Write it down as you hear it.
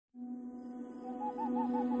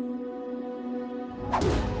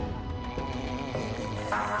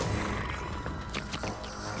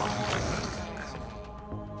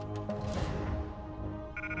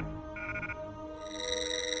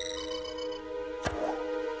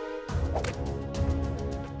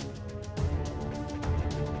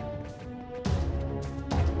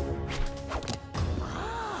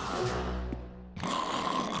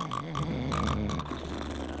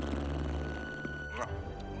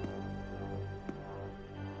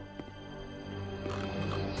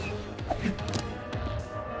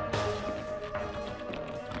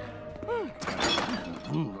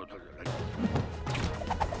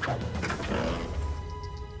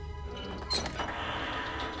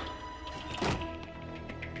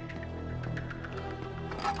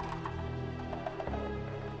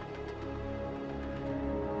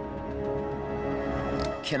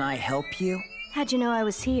Can I help you? How'd you know I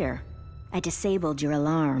was here? I disabled your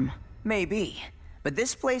alarm. Maybe, but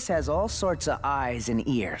this place has all sorts of eyes and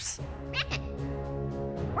ears.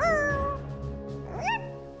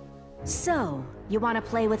 So, you want to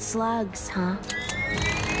play with slugs, huh?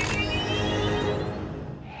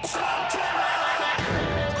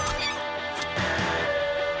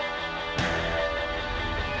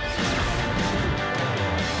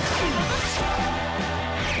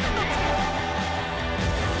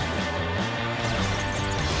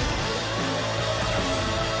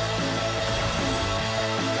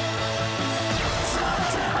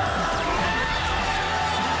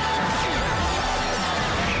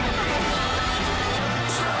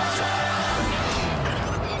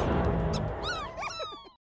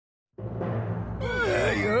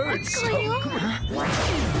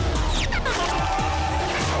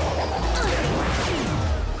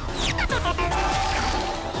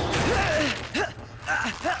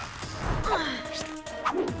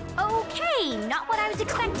 Okay, not what I was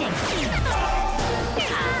expecting.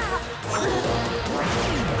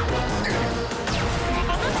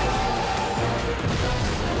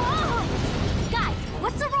 Whoa! Guys,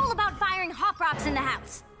 what's the rule about firing hop rocks in the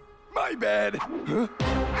house? My bad. Huh?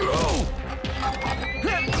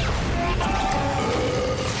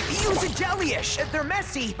 Use a jellyish. They're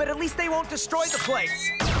messy, but at least they won't destroy the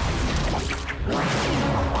place.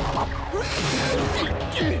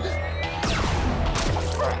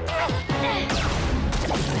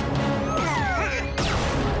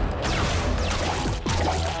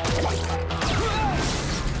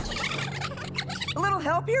 A little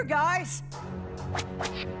help here, guys.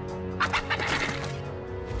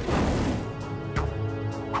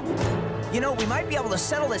 You know, we might be able to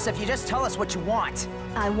settle this if you just tell us what you want.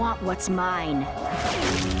 I want what's mine.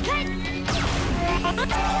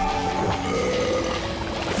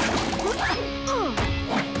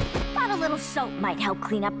 Thought a little soap might help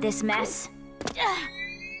clean up this mess.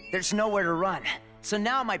 There's nowhere to run. So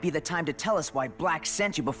now might be the time to tell us why Blakk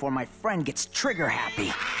sent you before my friend gets trigger happy.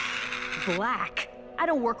 Blakk? I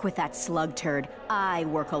don't work with that slug turd. I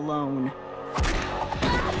work alone.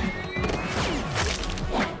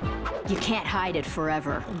 You can't hide it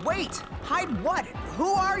forever. Wait! Hide what?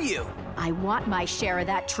 Who are you? I want my share of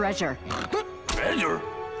that treasure. Treasure?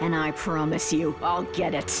 And I promise you, I'll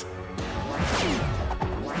get it.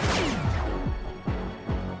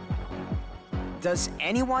 Does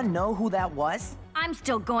anyone know who that was? I'm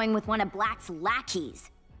still going with one of Black's lackeys.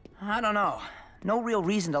 I don't know. No real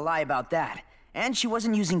reason to lie about that. And she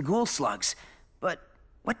wasn't using ghoul slugs. But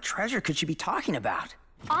what treasure could she be talking about?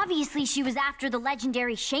 Obviously, she was after the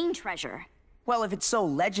legendary Shane treasure. Well, if it's so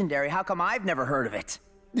legendary, how come I've never heard of it?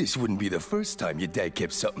 This wouldn't be the first time your dad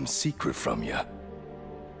kept something secret from you.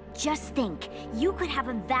 Just think, you could have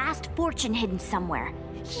a vast fortune hidden somewhere.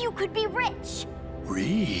 You could be rich.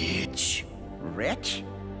 Rich? Rich?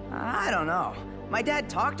 I don't know. My dad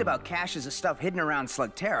talked about caches of stuff hidden around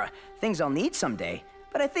Slugterra, things I'll need someday,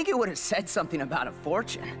 but I think it would have said something about a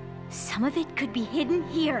fortune. Some of it could be hidden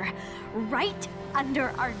here, right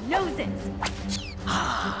under our noses.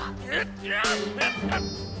 Huh?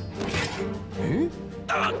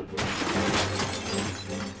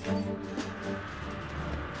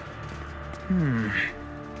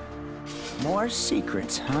 More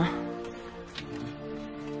secrets, huh?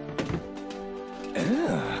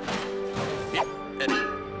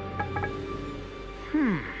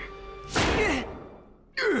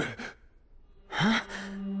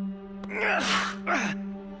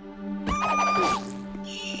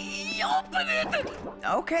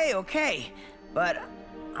 Okay, but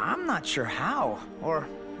I'm not sure how, or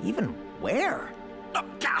even where.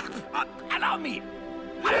 Allow me.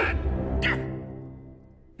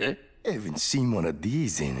 Haven't seen one of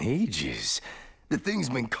these in ages. The thing's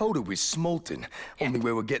been coated with smolten. Only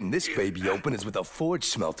way we're getting this baby open is with a forge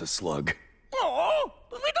smelter slug. Oh,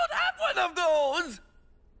 we don't have one of those!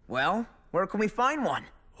 Well, where can we find one?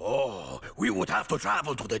 Oh, we would have to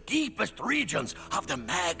travel to the deepest regions of the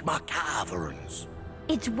magma caverns.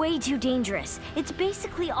 It's way too dangerous. It's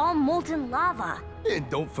basically all molten lava. And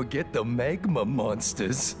don't forget the magma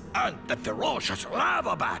monsters. And the ferocious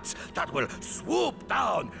lava bats that will swoop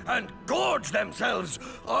down and gorge themselves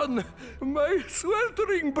on my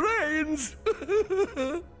sweltering brains.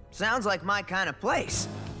 Sounds like my kind of place.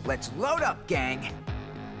 Let's load up, gang.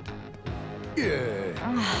 Yeah.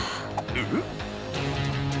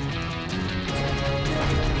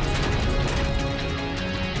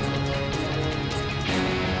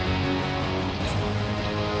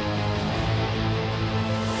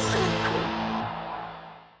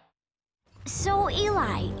 So,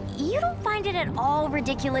 Eli, you don't find it at all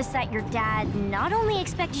ridiculous that your dad not only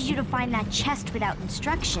expected you to find that chest without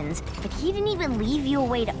instructions, but he didn't even leave you a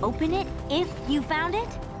way to open it if you found it?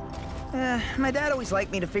 My dad always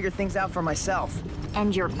liked me to figure things out for myself.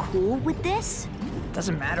 And you're cool with this?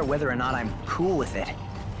 Doesn't matter whether or not I'm cool with it.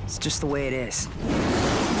 It's just the way it is.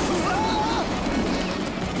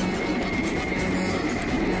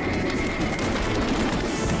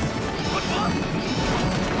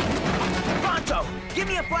 Pronto! Give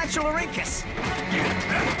me a Flatularincus!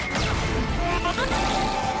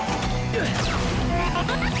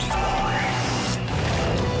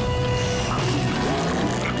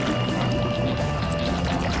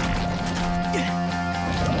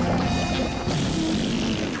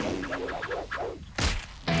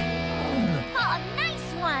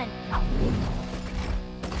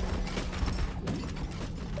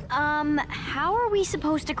 How are we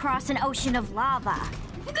supposed to cross an ocean of lava?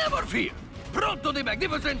 Never fear! Pronto the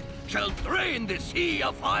Magnificent shall drain the sea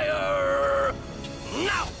of fire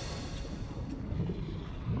now!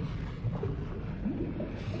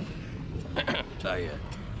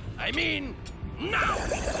 I mean, now!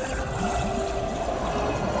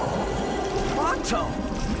 Pronto!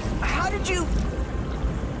 How did you...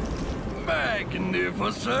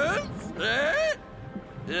 Magnificent, eh?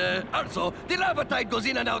 Also, the lava tide goes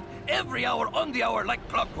in and out every hour on the hour like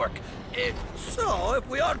clockwork. So, if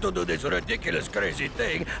we are to do this ridiculous, crazy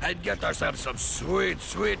thing and get ourselves some sweet,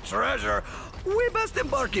 sweet treasure, we must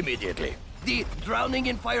embark immediately. The drowning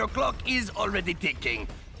in fire clock is already ticking.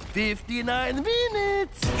 59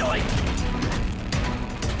 minutes. Yoink.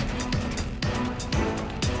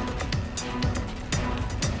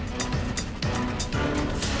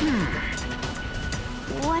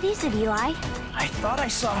 What is it, Eli? I thought I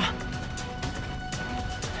saw...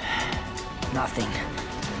 nothing.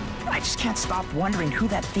 I just can't stop wondering who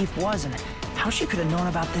that thief was and how she could have known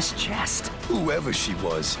about this chest. Whoever she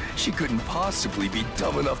was, she couldn't possibly be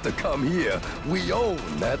dumb enough to come here. We own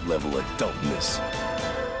that level of dumbness.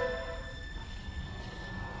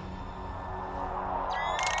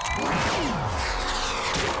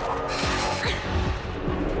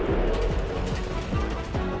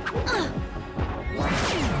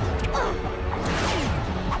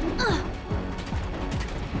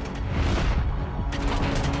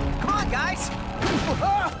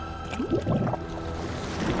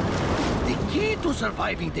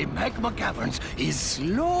 Surviving the magma caverns is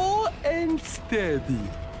slow and steady.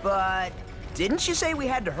 But didn't you say we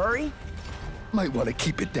had to hurry? Might want to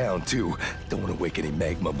keep it down, too. Don't want to wake any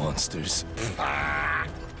magma monsters.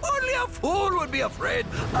 Only a fool would be afraid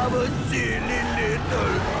of a silly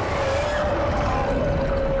little...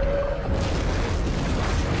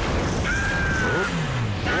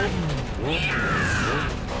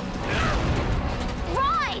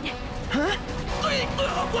 Ride! Huh?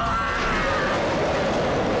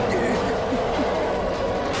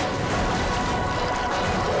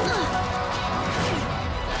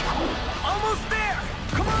 Almost there!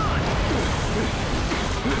 Come on!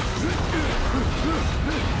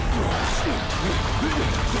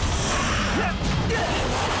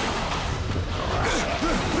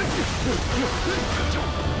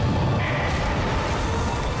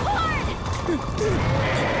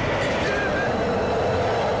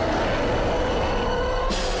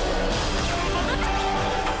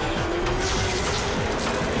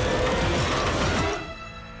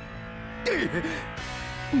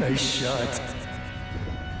 Nice shot.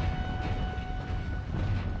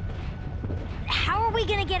 How are we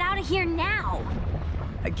gonna get out of here now?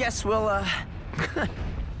 I guess we'll,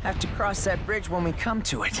 have to cross that bridge when we come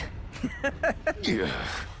to it. Yeah.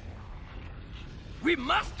 We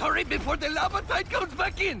must hurry before the lava tide comes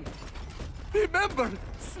back in. Remember,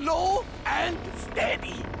 slow and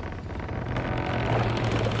steady.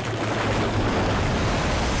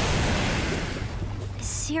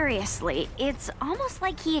 seriously, it's almost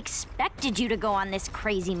like he expected you to go on this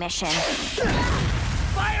crazy mission.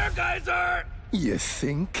 Fire geyser! You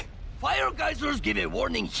think? Fire geysers give a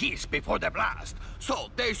warning hiss before the blast, so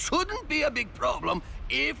they shouldn't be a big problem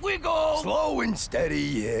if we go... Slow and steady,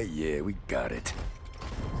 yeah, we got it.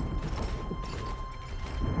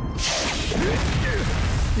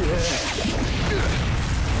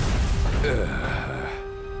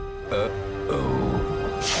 Uh-oh.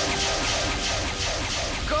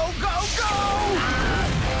 Go, go, go!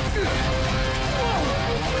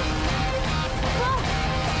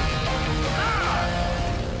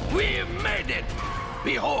 We made it!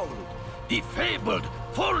 Behold, the fabled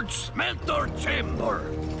forge smelter chamber.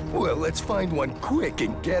 Well, let's find one quick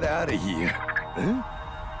and get out of here. Huh?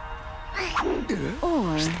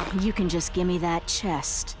 Or you can just give me that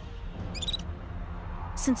chest.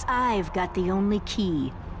 Since I've got the only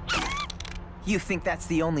key. You think that's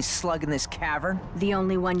the only slug in this cavern? The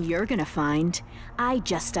only one you're gonna find. I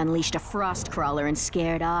just unleashed a frost crawler and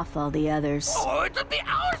scared off all the others. Oh, it'll be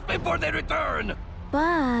hours before they return!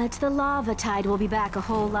 But the lava tide will be back a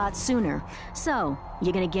whole lot sooner. So,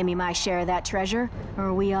 you gonna give me my share of that treasure, or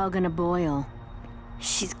are we all gonna boil?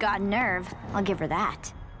 She's got nerve. I'll give her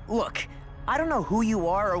that. Look, I don't know who you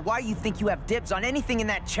are or why you think you have dibs on anything in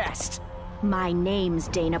that chest. My name's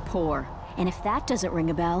Dana Poor, and if that doesn't ring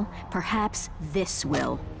a bell, perhaps this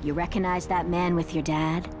will. You recognize that man with your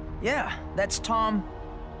dad? Yeah, that's Tom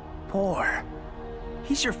Poor.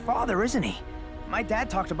 He's your father, isn't he? My dad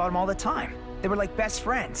talked about him all the time. They were like best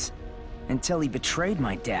friends. Until he betrayed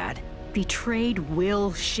my dad. Betrayed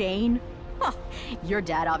Will Shane? Huh, your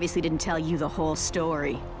dad obviously didn't tell you the whole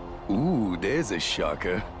story. Ooh, there's a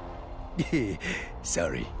shocker.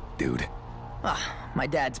 Sorry, dude. My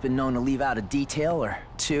dad's been known to leave out a detail or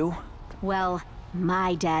two. Well,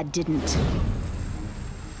 my dad didn't.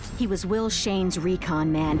 He was Will Shane's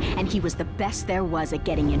recon man, and he was the best there was at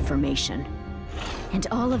getting information. And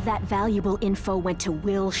all of that valuable info went to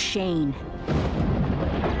Will Shane.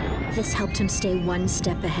 This helped him stay one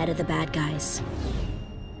step ahead of the bad guys.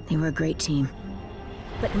 They were a great team.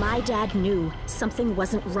 But my dad knew something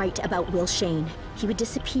wasn't right about Will Shane. He would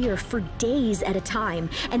disappear for days at a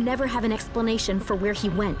time and never have an explanation for where he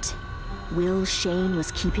went. Will Shane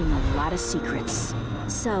was keeping a lot of secrets.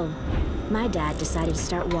 So, my dad decided to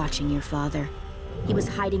start watching your father. He was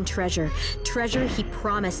hiding treasure he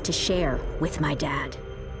promised to share with my dad.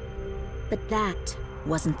 But that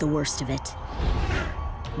wasn't the worst of it.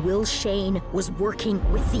 Will Shane was working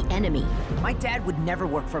with the enemy. My dad would never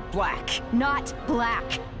work for Blakk. Not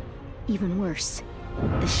Blakk. Even worse,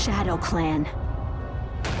 the Shadow Clan.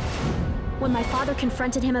 When my father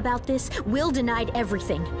confronted him about this, Will denied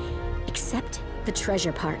everything, except the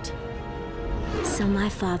treasure part. So my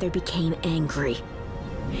father became angry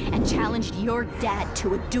and challenged your dad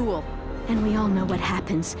to a duel. And we all know what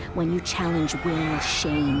happens when you challenge Will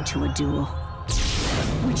Shane to a duel.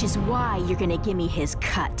 Which is why you're gonna give me his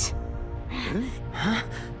cut. Huh?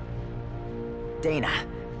 Dana,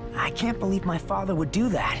 I can't believe my father would do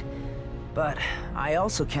that. But I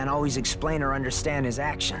also can't always explain or understand his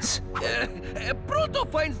actions. Proto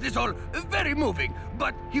finds this all very moving,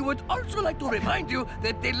 but he would also like to remind you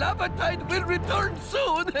that the lava tide will return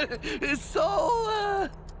soon. So,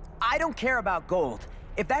 I don't care about gold.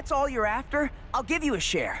 If that's all you're after, I'll give you a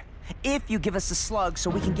share. If you give us the slug so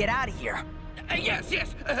we can get out of here. Yes,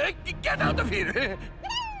 get out of here.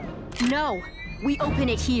 No, we open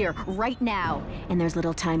it here, right now. And there's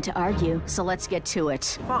little time to argue, so let's get to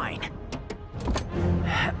it. Fine.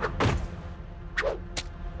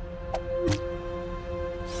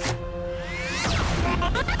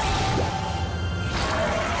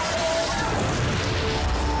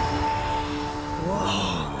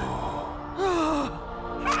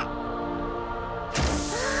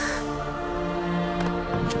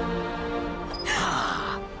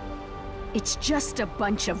 It's just a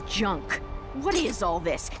bunch of junk. What is all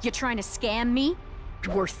this? You trying to scam me?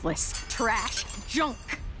 Worthless, trash, junk.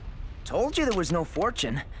 Told you there was no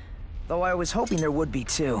fortune. Though I was hoping there would be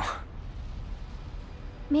too.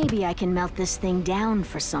 Maybe I can melt this thing down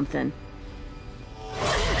for something.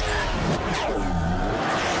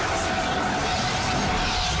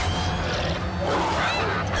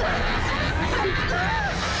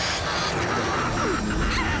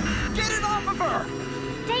 Get it off of her!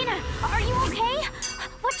 Dana, are you okay?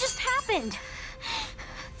 What just happened?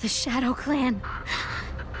 The Shadow Clan.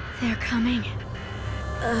 They're coming.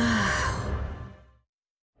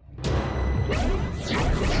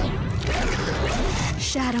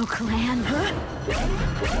 Shadow Clan.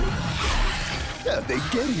 How'd they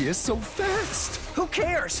get here so fast? Who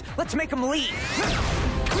cares? Let's make them leave.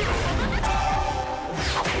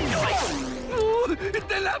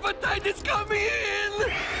 The lava tide is coming in!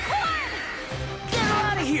 Get her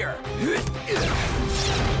out of here!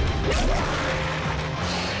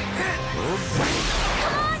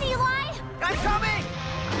 Come on, Eli! I'm coming!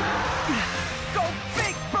 Go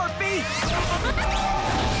big, Burpee!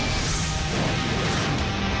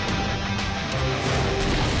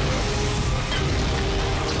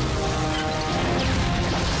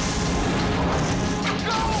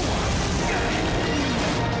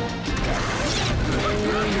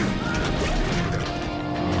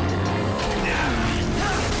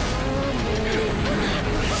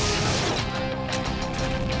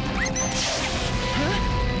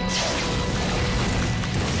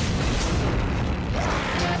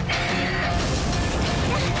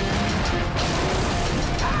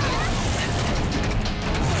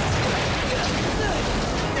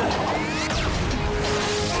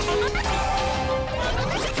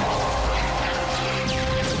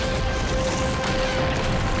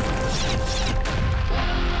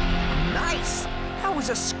 Nice! That was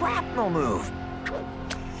a scrapnel move.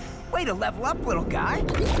 Way to level up, little guy.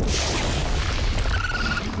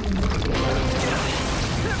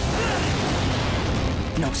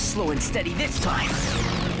 No slow and steady this time.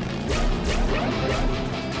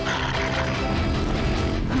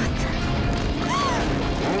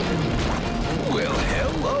 Well,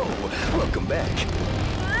 hello. Welcome back.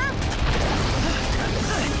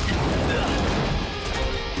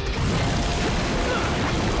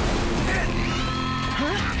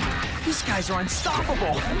 These guys are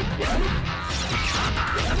unstoppable.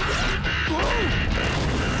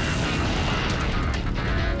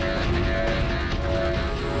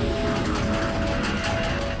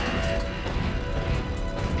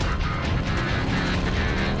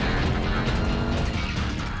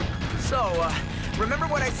 So, remember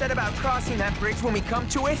what I said about crossing that bridge when we come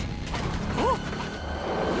to it?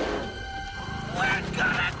 We're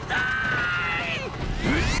gonna die!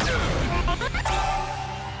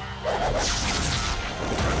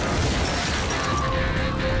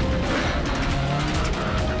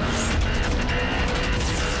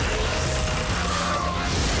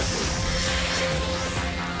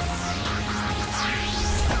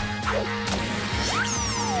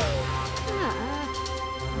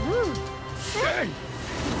 Hey!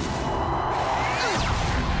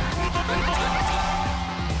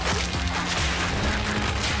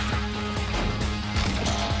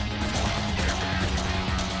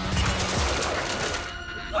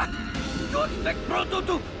 What? You expect Proto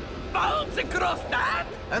to bounce across that?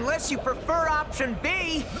 Unless you prefer option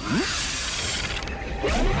B.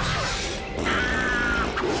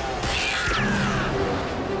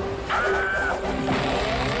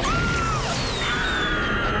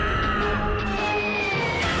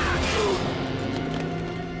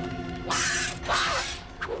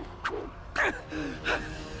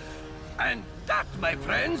 And that, my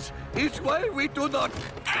friends, is why we do not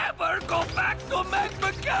ever go back to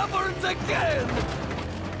magma caverns again!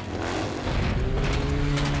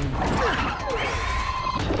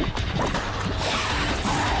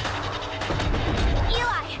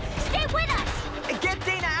 Eli, stay with us! Get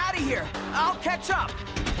Dana out of here. I'll catch up.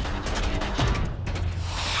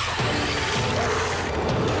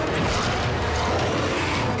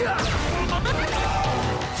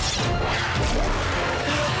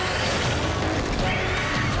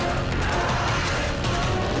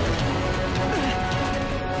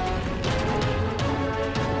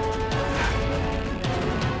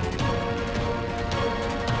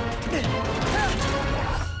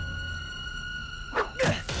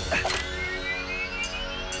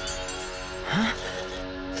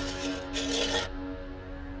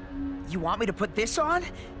 You want me to put this on?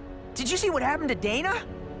 Did you see what happened to Dana?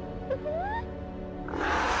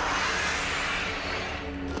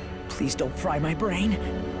 Please don't fry my brain.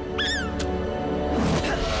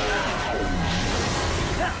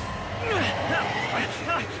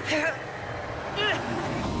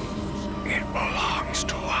 It belongs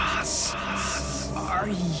to us. Are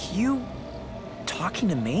you talking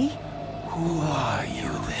to me? Who are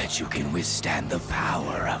you that you can withstand the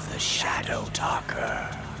power of the Shadow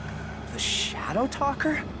Talker? The Shadow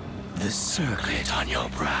Talker? The circlet on your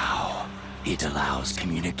brow. It allows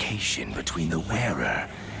communication between the wearer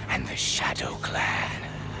and the Shadow Clan.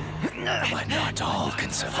 But not all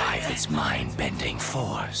can survive its mind-bending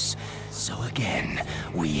force. So again,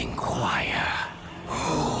 we inquire.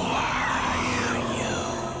 Who are you?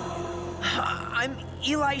 I'm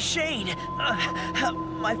Eli Shane.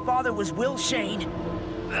 My father was Will Shane.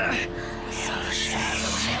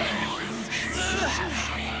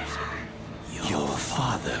 Your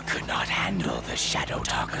father could not handle the Shadow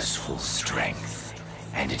Talker's full strength,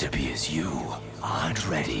 and it appears you aren't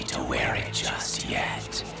ready to wear it just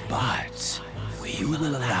yet. But we will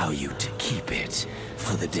allow you to keep it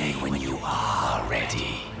for the day when you are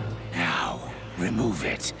ready. Now, remove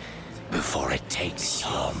it before it takes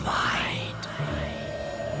your mind.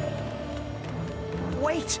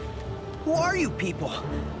 Wait! Who are you people?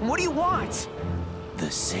 What do you want?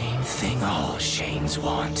 The same thing all Shanes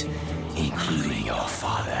want, including your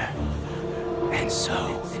father. And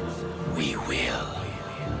so, we will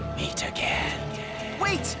meet again.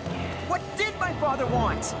 Wait! What did my father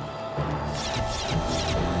want?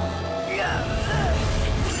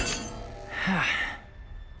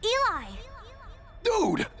 Eli!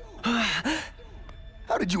 Dude!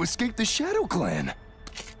 How did you escape the Shadow Clan?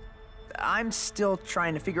 I'm still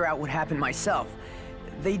trying to figure out what happened myself.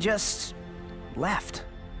 They just left.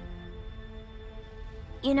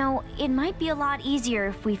 You know, it might be a lot easier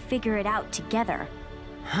if we figure it out together.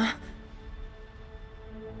 Huh?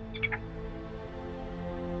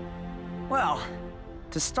 Well,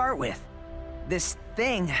 to start with, this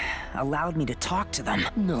thing allowed me to talk to them.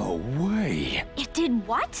 No way. It did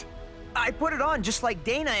what? I put it on just like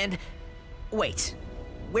Dana and... Wait,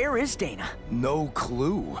 where is Dana? No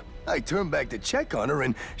clue. I turned back to check on her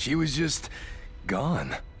and she was just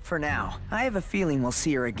gone. For now, I have a feeling we'll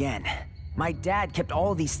see her again. My dad kept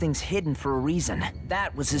all these things hidden for a reason.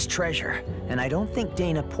 That was his treasure, and I don't think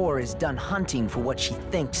Dana Poor is done hunting for what she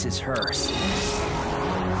thinks is hers.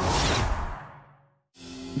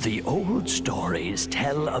 The old stories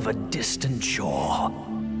tell of a distant shore,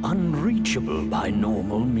 unreachable by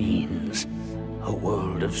normal means. A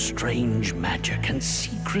world of strange magic and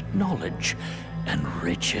secret knowledge, and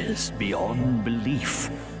riches beyond belief.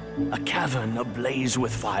 A cavern ablaze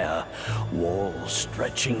with fire, walls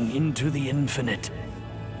stretching into the infinite.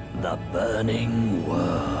 The burning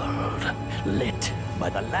world, lit by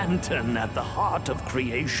the lantern at the heart of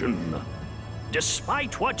creation.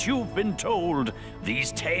 Despite what you've been told,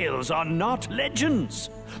 these tales are not legends.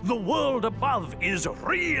 The world above is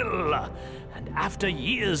real. And after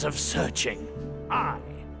years of searching, I,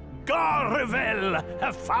 Garrevel,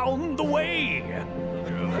 have found the way.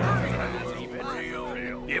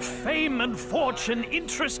 If fame and fortune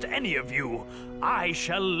interest any of you, I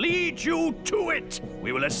shall lead you to it.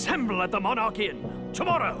 We will assemble at the Monarch Inn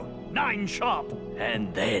tomorrow, 9 sharp,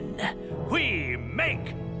 and then we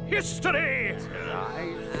make history!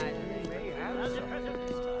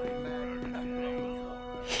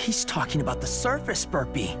 He's talking about the surface,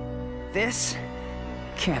 Burpee. This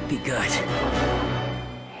can't be good.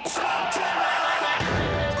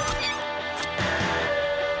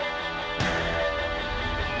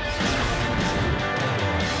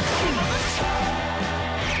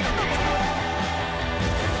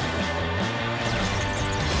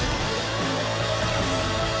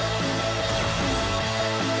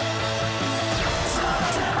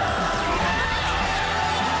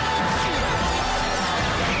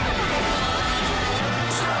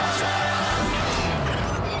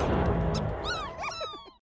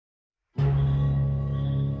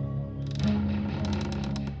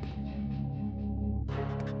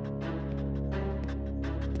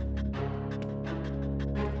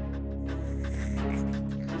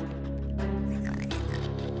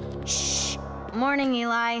 Morning,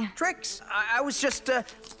 Eli. Trix, I was just,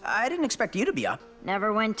 I didn't expect you to be up.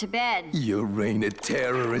 Never went to bed. Your reign of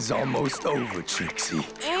terror is almost over, Trixie.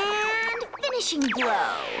 And finishing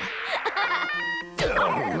blow.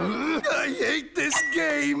 I hate this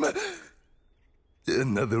game!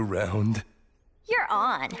 Another round. You're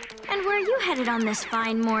on. And where are you headed on this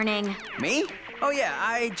fine morning? Me? Oh yeah,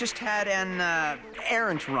 I just had an,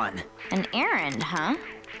 errand run. An errand, huh?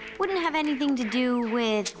 Wouldn't have anything to do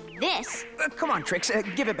with this. Come on, Trix,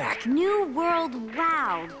 give it back. New World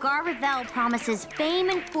Wow. Garrevel promises fame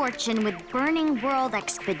and fortune with Burning World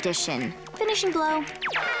Expedition. Finishing blow.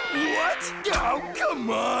 What? Oh,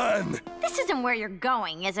 come on! This isn't where you're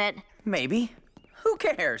going, is it? Maybe. Who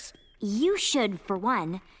cares? You should, for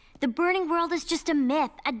one. The Burning World is just a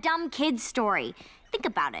myth, a dumb kid's story. Think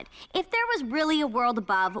about it. If there was really a world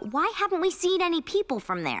above, why haven't we seen any people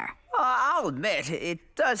from there? I'll admit,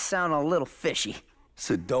 it does sound a little fishy.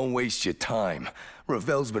 So don't waste your time.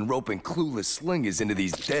 Ravel's been roping clueless slingers into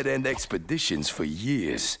these dead-end expeditions for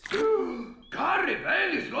years.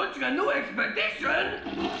 Garrevel is launching a new expedition?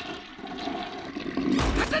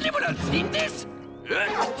 Has anyone else seen this?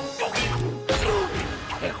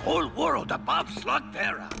 A whole world above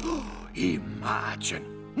Slugterra.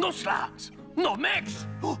 Imagine. No slugs, no mechs,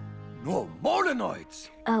 no molenoids.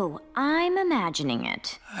 Oh, I'm imagining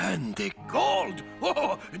it. And the gold!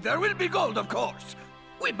 Oh, there will be gold, of course.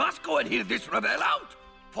 We must go and heal this Ravel out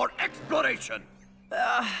for exploration.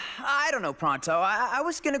 I don't know, Pronto. I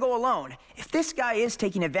was gonna go alone. If this guy is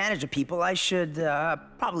taking advantage of people, I should,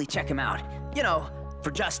 probably check him out. You know,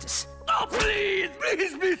 for justice. Oh, please,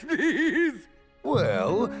 please, please, please!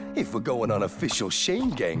 Well, if we're going on official Shane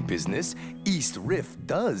Gang business, East Rift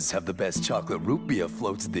does have the best chocolate root beer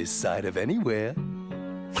floats this side of anywhere.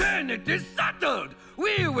 Then it is settled!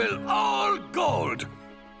 We will all gold!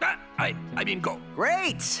 I mean go.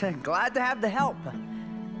 Great! Glad to have the help.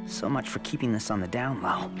 So much for keeping this on the down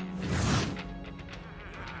low.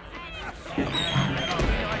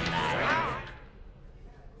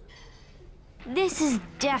 This is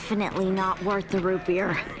definitely not worth the root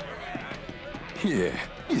beer. Yeah,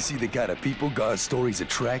 you see the kind of people God's stories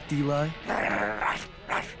attract, Eli?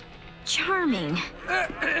 Charming. 4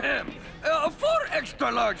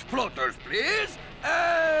 extra large floaters, please.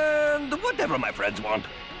 And whatever my friends want.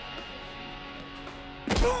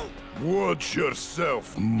 Watch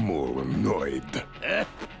yourself, Molenoid.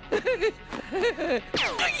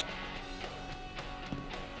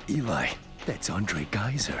 Eli, that's Andre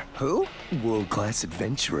Geyser. Who? World-class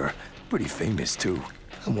adventurer. Pretty famous, too.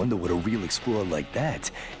 I wonder what a real explorer like that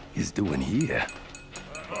is doing here.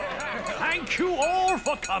 Thank you all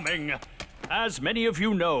for coming. As many of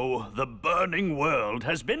you know, the burning world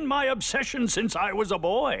has been my obsession since I was a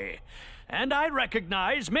boy. And I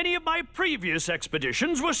recognize many of my previous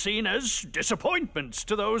expeditions were seen as disappointments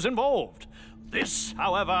to those involved. This,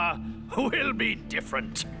 however, will be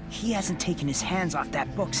different. He hasn't taken his hands off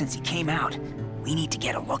that book since he came out. We need to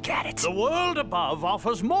get a look at it. The world above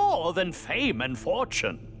offers more than fame and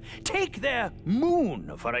fortune. Take their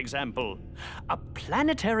moon, for example. A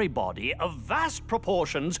planetary body of vast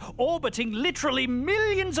proportions orbiting literally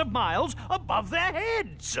millions of miles above their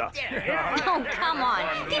heads. Oh, come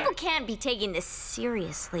on. People can't be taking this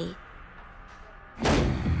seriously.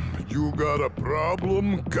 You got a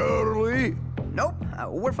problem, Curly? Nope,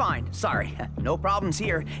 we're fine. Sorry. No problems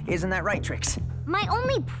here. Isn't that right, Trix? My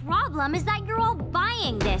only problem is that you're all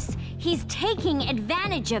buying this. He's taking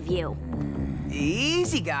advantage of you.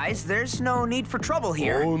 Easy, guys. There's no need for trouble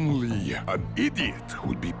here. Only an idiot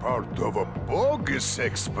would be part of a bogus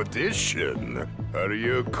expedition. Are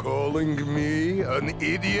you calling me an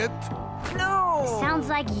idiot? No! Sounds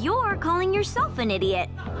like you're calling yourself an idiot.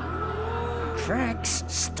 Trix,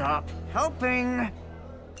 stop helping.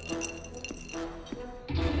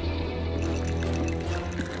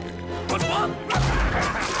 What's what?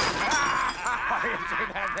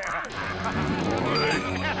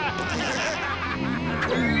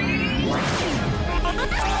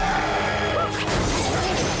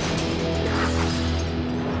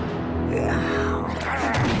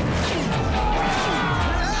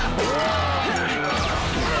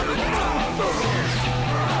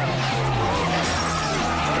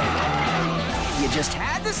 You just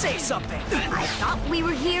had to say something. I thought we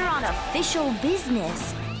were here on official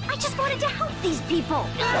business. I just wanted to help these people.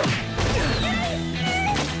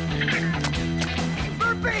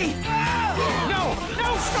 Burpee! No!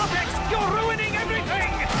 No, stop it! You're ruining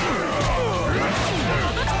everything!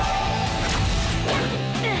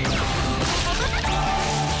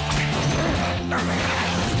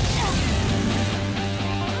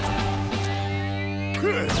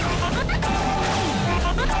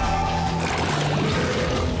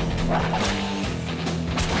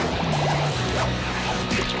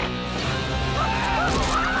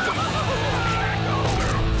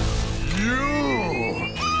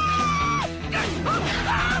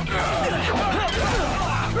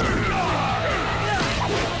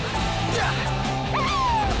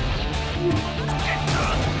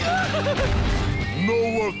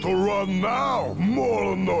 Nowhere to run now,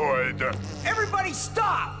 Molenoid! Everybody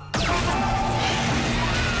stop!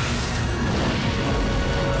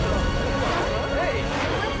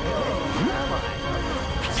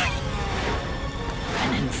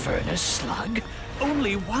 An infernus slug?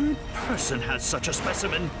 Only one person has such a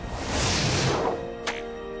specimen.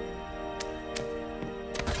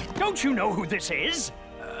 Don't you know who this is?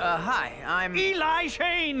 Hi, I'm... Eli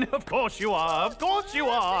Shane! Of course you are, of course you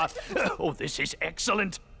are! Oh, this is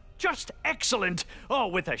excellent. Just excellent. Oh,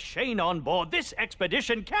 with a Shane on board, this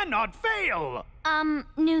expedition cannot fail!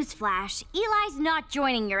 Newsflash. Eli's not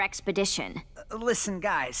joining your expedition. Listen,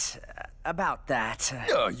 guys, about that.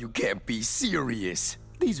 Oh, you can't be serious.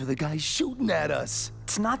 These were the guys shooting at us.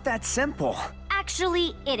 It's not that simple.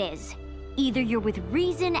 Actually, it is. Either you're with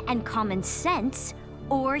reason and common sense,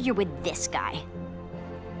 or you're with this guy.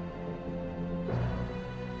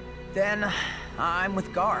 Then, I'm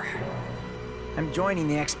with Gar. I'm joining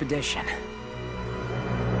the expedition.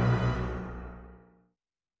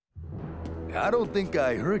 I don't think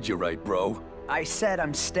I heard you right, bro. I said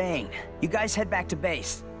I'm staying. You guys head back to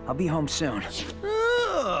base. I'll be home soon.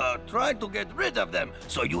 Try to get rid of them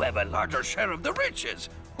so you have a larger share of the riches.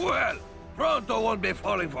 Well, Pronto won't be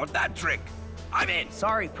falling for that trick. I'm in.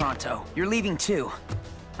 Sorry, Pronto. You're leaving too.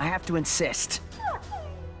 I have to insist.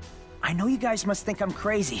 I know you guys must think I'm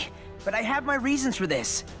crazy, but I have my reasons for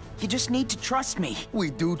this. You just need to trust me. We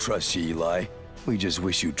do trust you, Eli. We just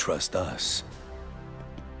wish you'd trust us.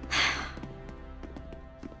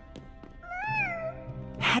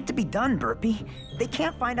 Had to be done, Burpee. They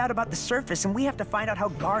can't find out about the surface, and we have to find out how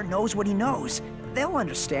Gar knows what he knows. They'll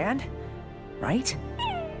understand, right?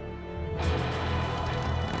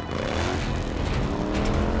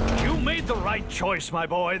 You made the right choice, my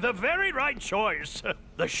boy. The very right choice.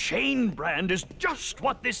 The Shane brand is just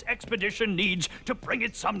what this expedition needs to bring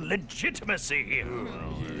it some legitimacy.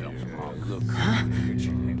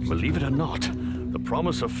 Believe it or not, the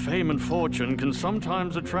promise of fame and fortune can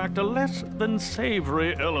sometimes attract a less than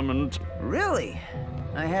savory element. Really?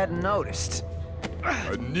 I hadn't noticed.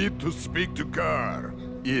 I need to speak to Gar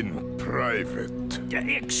in private.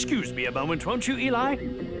 Excuse me a moment, won't you, Eli?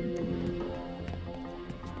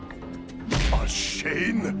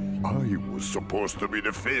 Shane? I was supposed to be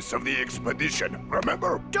the face of the expedition,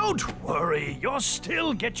 remember? Don't worry, you'll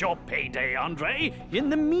still get your payday, Andre. In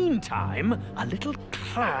the meantime, a little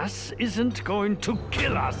class isn't going to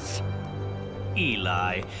kill us.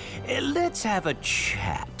 Eli, let's have a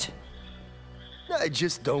chat. I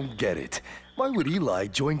just don't get it. Why would Eli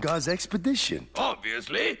join Gar's expedition?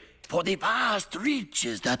 Obviously, for the vast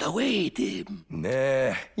riches that await him.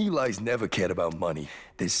 Nah, Eli's never cared about money.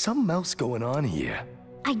 There's something else going on here.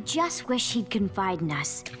 I just wish he'd confide in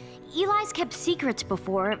us. Eli's kept secrets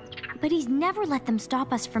before, but he's never let them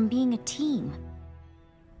stop us from being a team.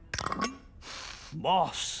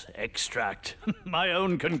 Moss extract, my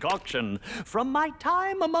own concoction, from my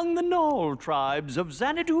time among the Knoll tribes of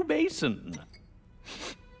Xanadu Basin.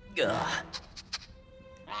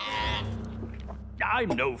 I'm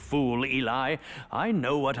no fool, Eli. I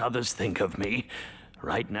know what others think of me.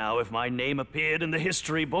 Right now, if my name appeared in the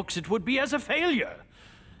history books, it would be as a failure.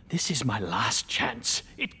 This is my last chance.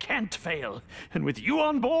 It can't fail. And with you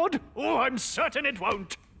on board, oh, I'm certain it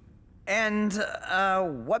won't. And,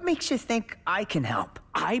 what makes you think I can help?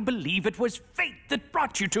 I believe it was fate that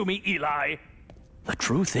brought you to me, Eli. The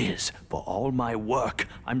truth is, for all my work,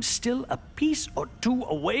 I'm still a piece or two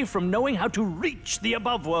away from knowing how to reach the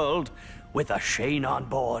above world. With a Shane on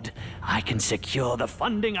board, I can secure the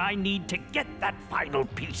funding I need to get that final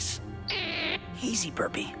piece. Easy,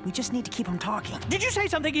 Burpee. We just need to keep him talking. Did you say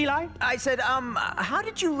something, Eli? I said, how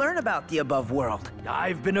did you learn about the above world?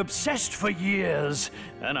 I've been obsessed for years,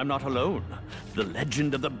 and I'm not alone. The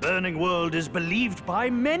legend of the burning world is believed by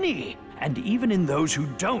many, and even in those who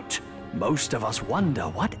don't, most of us wonder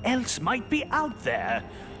what else might be out there.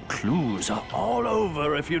 Clues are all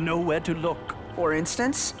over if you know where to look. For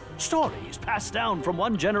instance? Stories passed down from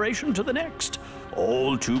one generation to the next.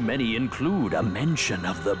 All too many include a mention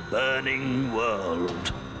of the burning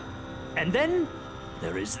world. And then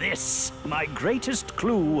there is this, my greatest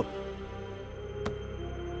clue.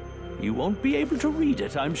 You won't be able to read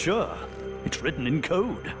it, I'm sure. It's written in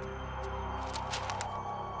code.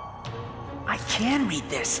 I can read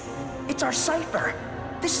this. It's our cipher.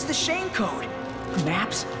 This is the Shane code.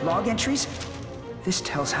 Maps, log entries. This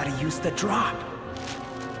tells how to use the drop.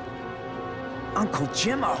 Uncle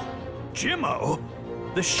Jimmo. Jimmo?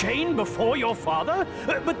 The Shane before your father?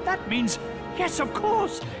 But that means, yes, of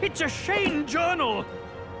course, it's a Shane journal.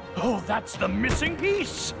 Oh, that's the missing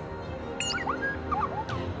piece.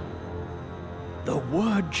 The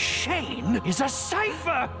word Shane is a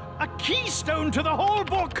cipher, a keystone to the whole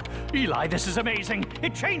book. Eli, this is amazing.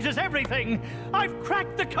 It changes everything. I've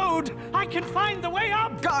cracked the code. I can find the way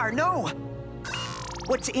up. Gar, no!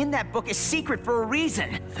 What's in that book is secret for a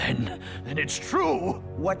reason. Then it's true.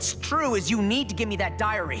 What's true is you need to give me that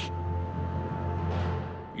diary.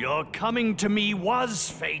 Your coming to me was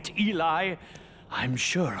fate, Eli. I'm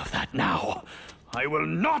sure of that now. I will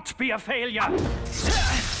not be a failure.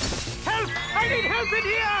 Help! I need help in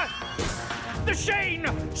here! The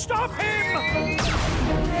Shane! Stop him!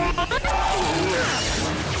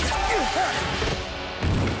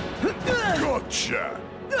 Gotcha!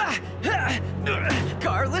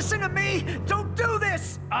 Gar, listen to me! Don't do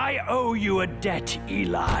this! I owe you a debt,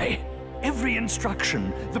 Eli. Every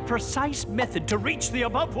instruction, the precise method to reach the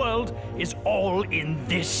above world is all in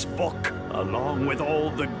this book, along with all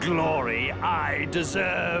the glory I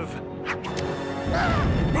deserve.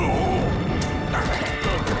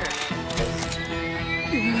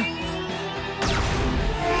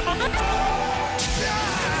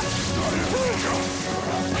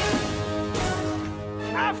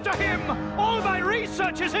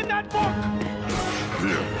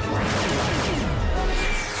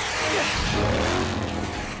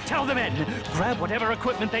 Pile them in. Grab whatever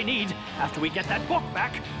equipment they need. After we get that book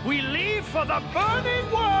back, we leave for the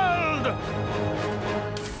burning world!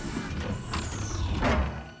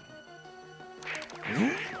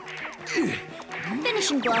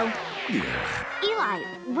 Finishing blow. Eli,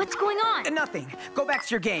 what's going on? Nothing. Go back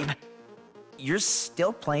to your game. You're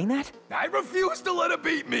still playing that? I refuse to let it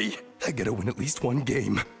beat me. I gotta win at least one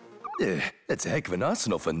game. That's a heck of an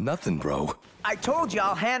arsenal for nothing, bro. I told you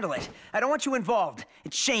I'll handle it. I don't want you involved.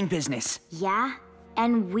 It's Shane business. Yeah?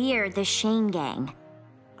 And we're the Shane gang.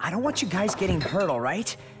 I don't want you guys getting hurt, all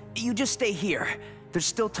right? You just stay here. There's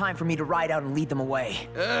still time for me to ride out and lead them away.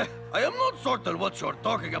 I am not certain what you're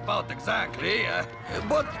talking about exactly,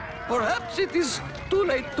 but perhaps it is too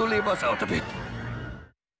late to leave us out of it.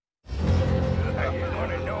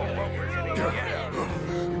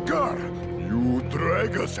 Gar, you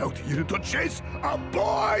drag us out here to chase a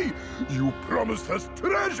boy! You promised us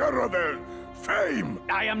treasure, Revel! Fame!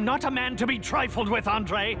 I am not a man to be trifled with,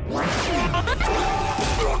 Andre.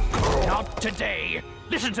 Not today.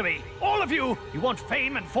 Listen to me, all of you. You want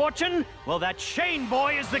fame and fortune? Well, that Shane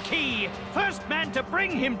boy is the key. First man to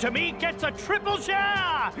bring him to me gets a triple share!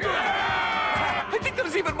 I think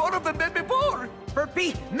there's even more of them than before!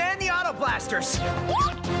 Burpee, man the auto blasters!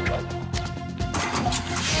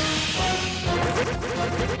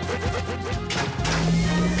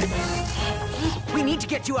 We need to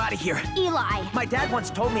get you out of here. Eli! My dad once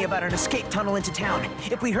told me about an escape tunnel into town.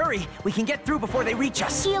 If we hurry, we can get through before they reach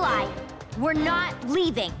us. Eli! We're not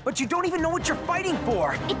leaving. But you don't even know what you're fighting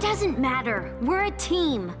for. It doesn't matter. We're a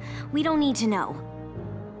team. We don't need to know.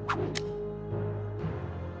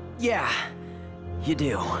 Yeah, you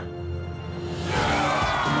do.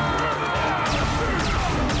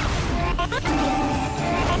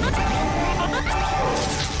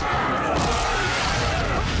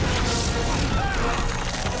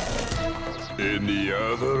 Any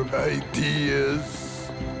other ideas?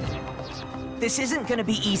 This isn't gonna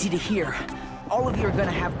be easy to hear. All of you are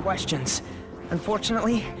gonna have questions.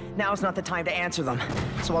 Unfortunately, now's not the time to answer them,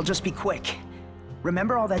 so I'll just be quick.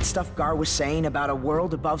 Remember all that stuff Gar was saying about a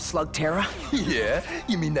world above Slugterra? Yeah?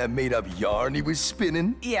 You mean that made-up yarn he was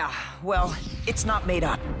spinning? Yeah, well, it's not made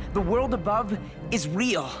up. The world above is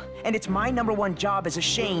real, and it's my #1 job as a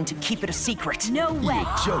Shane to keep it a secret. No way.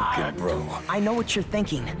 You're joking, bro. I know what you're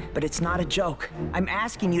thinking, but it's not a joke. I'm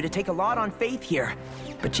asking you to take a lot on faith here,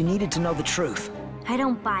 but you needed to know the truth. I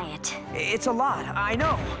don't buy it. It's a lot, I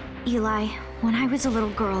know. Eli, when I was a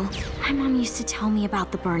little girl, my mom used to tell me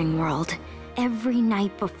about the burning world. Every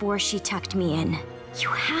night before she tucked me in. You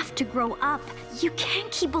have to grow up. You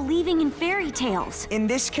can't keep believing in fairy tales. In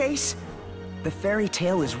this case, the fairy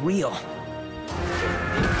tale is real.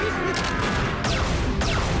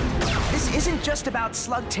 This isn't just about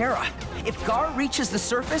Slugterra. If Gar reaches the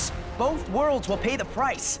surface, both worlds will pay the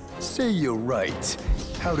price. Say you're right.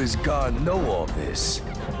 How does Gar know all this?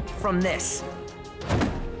 From this.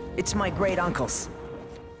 It's my great-uncle's.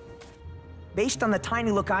 Based on the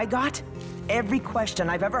tiny look I got, every question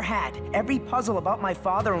I've ever had, every puzzle about my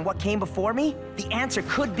father and what came before me, the answer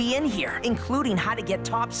could be in here, including how to get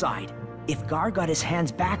topside, if Gar got his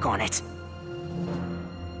hands back on it.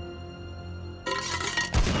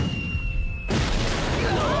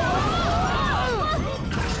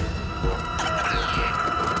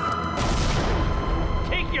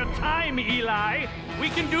 Take your time, Eli. We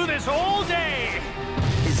can do this all day.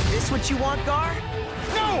 Is this what you want, Gar?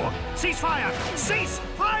 No! Cease fire! Cease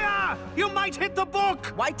fire! You might hit the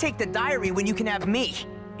book! Why take the diary when you can have me?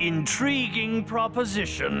 Intriguing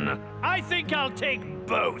proposition. I think I'll take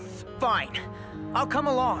both. Fine. I'll come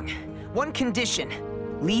along. One condition.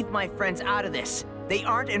 Leave my friends out of this. They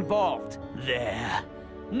aren't involved. There.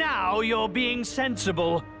 Now you're being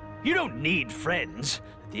sensible. You don't need friends.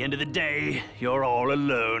 At the end of the day, you're all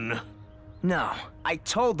alone. No, I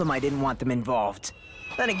told them I didn't want them involved.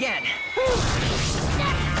 Then again,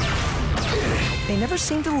 they never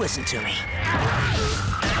seem to listen to me.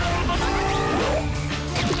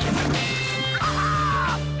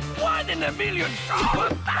 One in a million!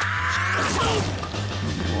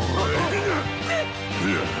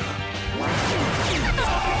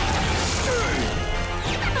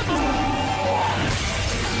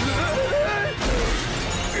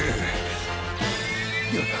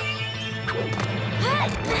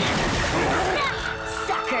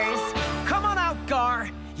 Suckers! Come on out, Gar!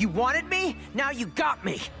 You wanted me, now you got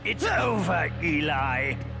me! It's over,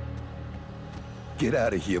 Eli. Get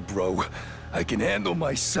out of here, bro. I can handle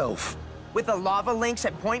myself. With the lava links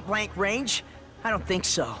at point-blank range? I don't think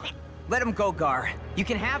so. Let him go, Gar. You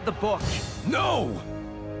can have the book. No!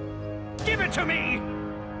 Give it to me!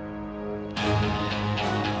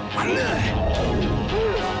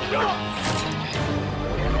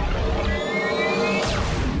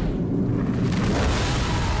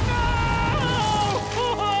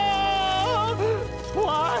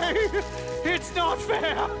 It's not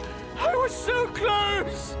fair! I was so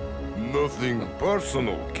close! Nothing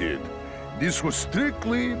personal, kid. This was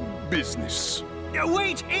strictly business.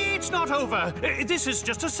 Wait! It's not over! This is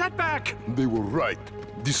just a setback! They were right.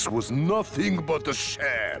 This was nothing but a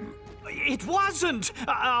sham. It wasn't!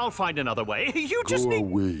 I'll find another way. You just Go need...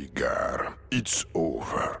 away, Gar. It's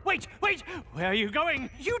over. Wait! Where are you going?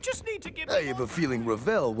 You just need to give me... I have a feeling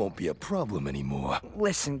Ravel won't be a problem anymore.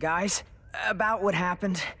 Listen, guys, about what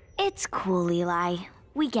happened. It's cool, Eli.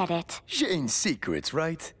 We get it. Shane's secrets,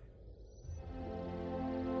 right?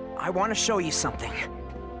 I want to show you something.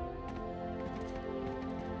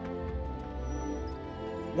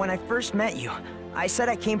 When I first met you, I said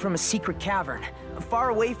I came from a secret cavern, far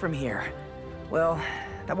away from here. Well,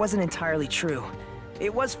 that wasn't entirely true.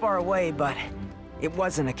 It was far away, but it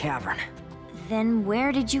wasn't a cavern. Then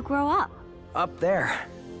where did you grow up? Up there.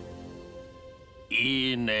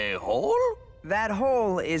 In a hole? That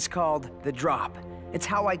hole is called the Drop. It's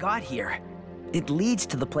how I got here. It leads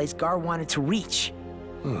to the place Gar wanted to reach.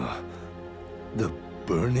 The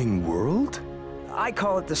burning world? I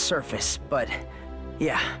call it the surface, but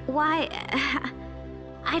yeah. Why...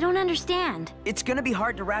 I don't understand. It's gonna be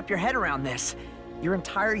hard to wrap your head around this. Your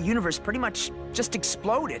entire universe pretty much just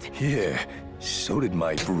exploded. Yeah, so did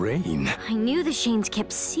my brain. I knew the Shanes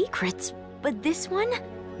kept secrets, but this one?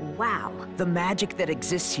 Wow. The magic that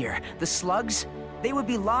exists here, the slugs, they would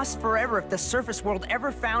be lost forever if the surface world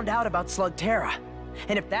ever found out about Slugterra.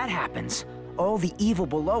 And if that happens, all the evil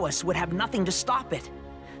below us would have nothing to stop it.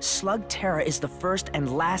 Slugterra is the first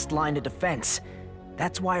and last line of defense.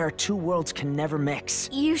 That's why our two worlds can never mix.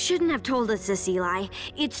 You shouldn't have told us this, Eli.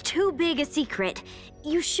 It's too big a secret.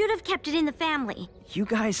 You should have kept it in the family. You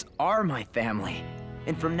guys are my family.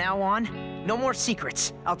 And from now on, no more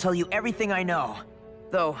secrets. I'll tell you everything I know.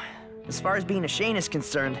 Though, as far as being a Shane is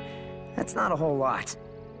concerned, that's not a whole lot.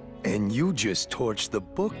 And you just torched the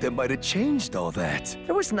book that might have changed all that.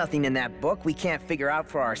 There was nothing in that book we can't figure out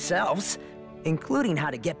for ourselves, including how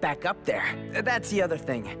to get back up there. That's the other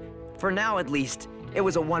thing. For now, at least, it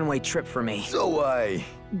was a one-way trip for me. So I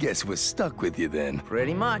guess we're stuck with you then.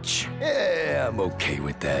 Pretty much. Yeah, I'm okay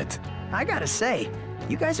with that. I gotta say,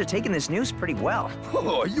 you guys are taking this news pretty well.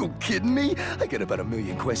 Oh, are you kidding me? I got about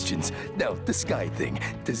 1,000,000 questions. Now, the sky thing,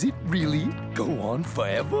 does it really go on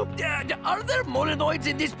forever? Are there molenoids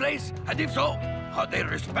in this place? And if so, are they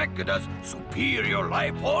respected as superior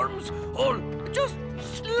life forms? Or just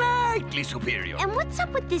slightly superior? And what's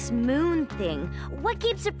up with this moon thing? What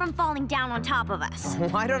keeps it from falling down on top of us?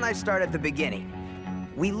 Why don't I start at the beginning?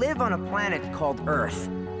 We live on a planet called Earth.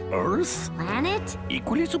 Earth? Planet?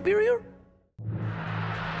 Equally superior?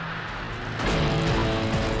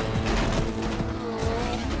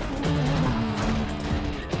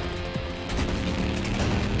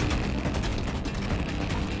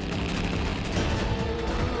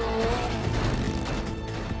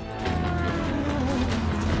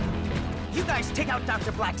 Take out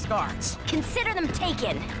Dr. Black's guards. Consider them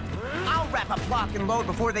taken. I'll wrap up lock and load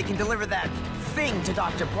before they can deliver that thing to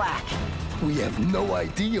Dr. Blakk. We have no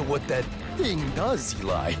idea what that thing does,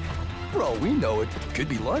 Eli. For all we know, it could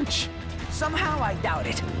be lunch. Somehow I doubt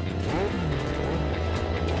it.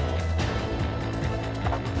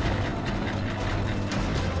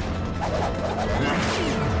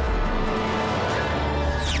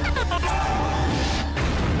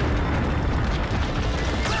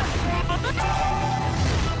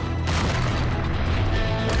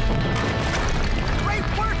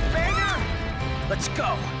 Let's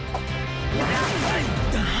go.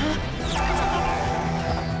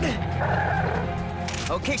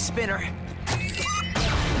 Okay, Spinner.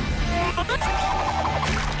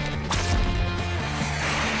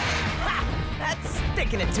 Ha! That's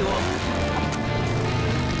sticking it to him.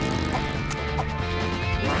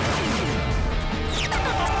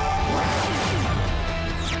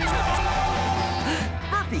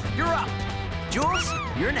 Burpee, you're up. Jules,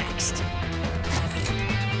 you're next.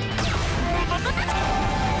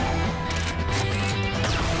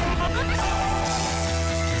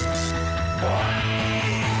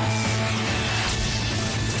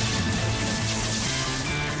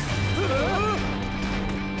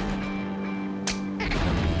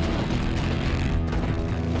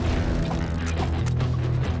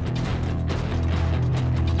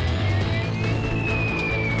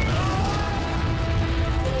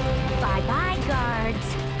 Bye-bye, guards.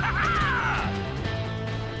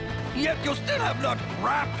 Yet you still have not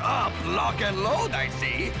wrapped up lock and load, I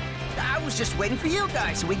see. I was just waiting for you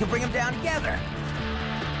guys so we could bring them down together.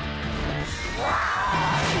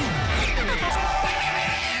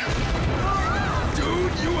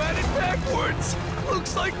 Dude, you had it backwards.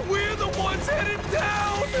 Looks like we're the ones headed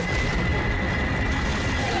down!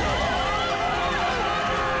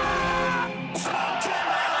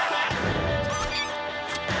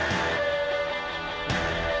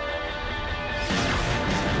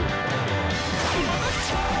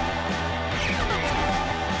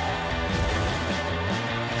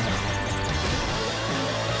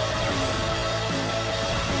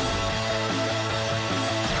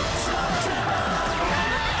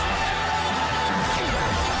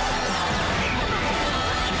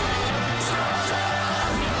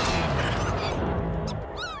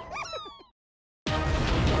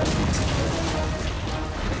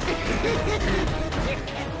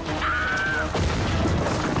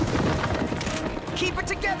 Keep it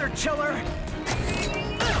together, Chiller!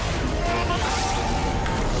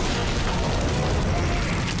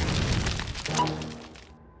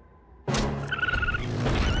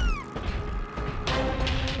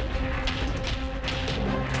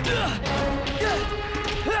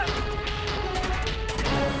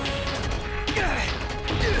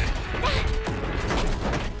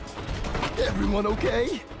 Everyone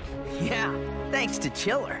okay? Yeah, thanks to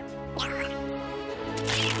Chiller.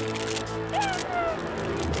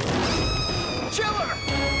 Chiller!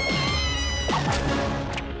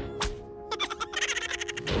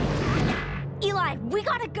 Eli, we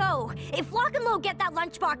gotta go. If Lock and Load get that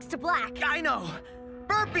lunchbox to Blakk. I know.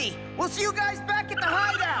 Burpee, we'll see you guys back at the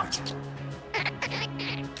hideout.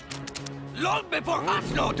 Long before us,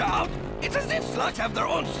 no doubt. It's as if slugs have their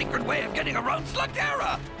own secret way of getting around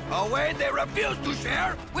Slugterra. A way they refuse to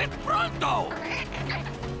share with Pronto.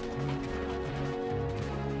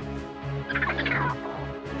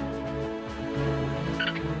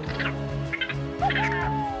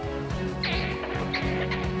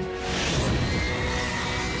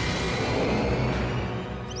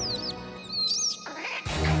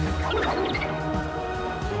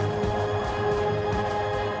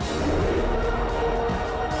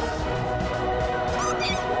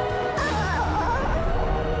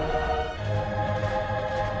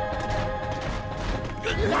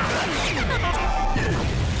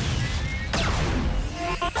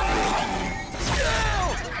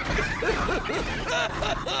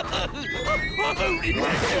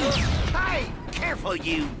 Hey! Careful,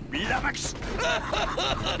 you lummox!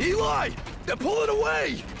 Eli! They're pulling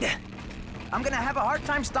away! I'm gonna have a hard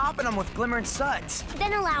time stopping them with Glimmer and Suds.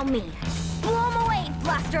 Then allow me. Blow 'em away,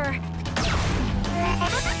 Blaster!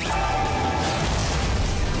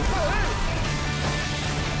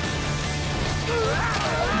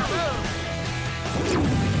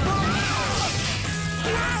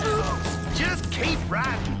 Just keep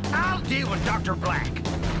riding. I'll deal with Dr. Blakk.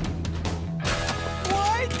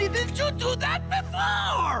 Why didn't you do that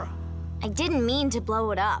before? I didn't mean to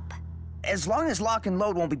blow it up. As long as Lock and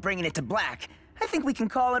Load won't be bringing it to Blakk, I think we can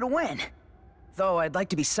call it a win. Though I'd like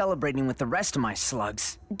to be celebrating with the rest of my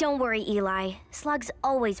slugs. Don't worry, Eli. Slugs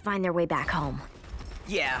always find their way back home.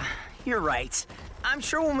 Yeah, you're right. I'm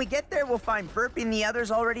sure when we get there, we'll find Burpee and the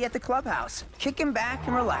others already at the clubhouse, kicking back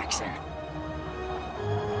and relaxing.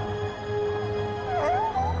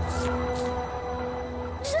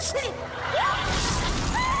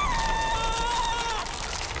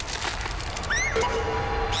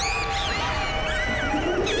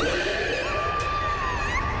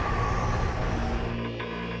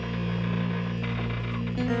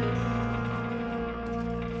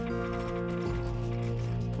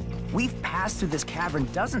 We've passed through this cavern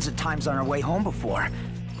dozens of times on our way home before.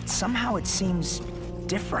 Somehow it seems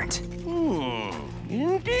different.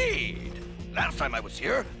 Indeed. Last time I was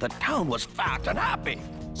here, the town was fat and happy.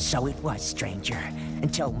 So it was, stranger.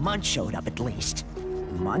 Until Munch showed up, at least.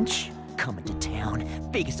 Munch? Coming to town,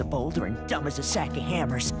 big as a boulder and dumb as a sack of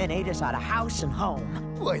hammers, and ate us out of house and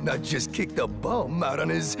home. Why not just kick the bum out on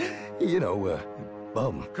his,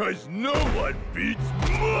 bum? 'Cause no one beats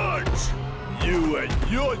Munch! You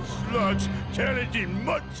and your slugs challenging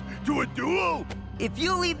Munch to a duel? If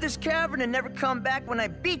you leave this cavern and never come back when I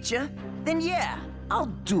beat you, then yeah, I'll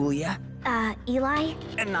duel ya. Eli?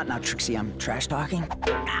 And not Trixie, I'm trash talking.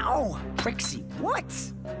 Ow! Trixie, what?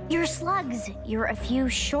 You're slugs. You're a few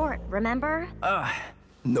short, remember?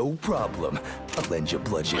 No problem. I'll lend you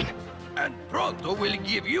bludgeon. And Pronto will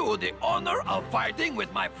give you the honor of fighting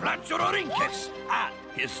with my Flanchororincus and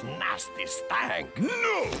his nasty stank.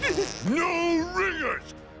 No! No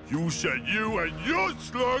ringers! You said you and your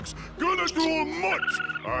slugs gonna duel Munch,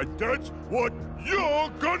 and that's what you're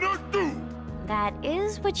gonna do! That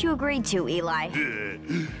is what you agreed to, Eli.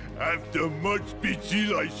 After Munch beats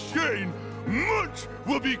Eli Shane, Munch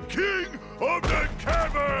will be king of the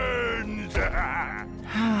caverns!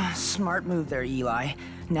 Smart move there, Eli.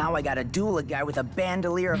 Now I gotta duel a guy with a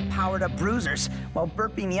bandolier of powered-up bruisers, while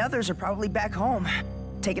Burpee and the others are probably back home,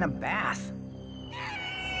 taking a bath.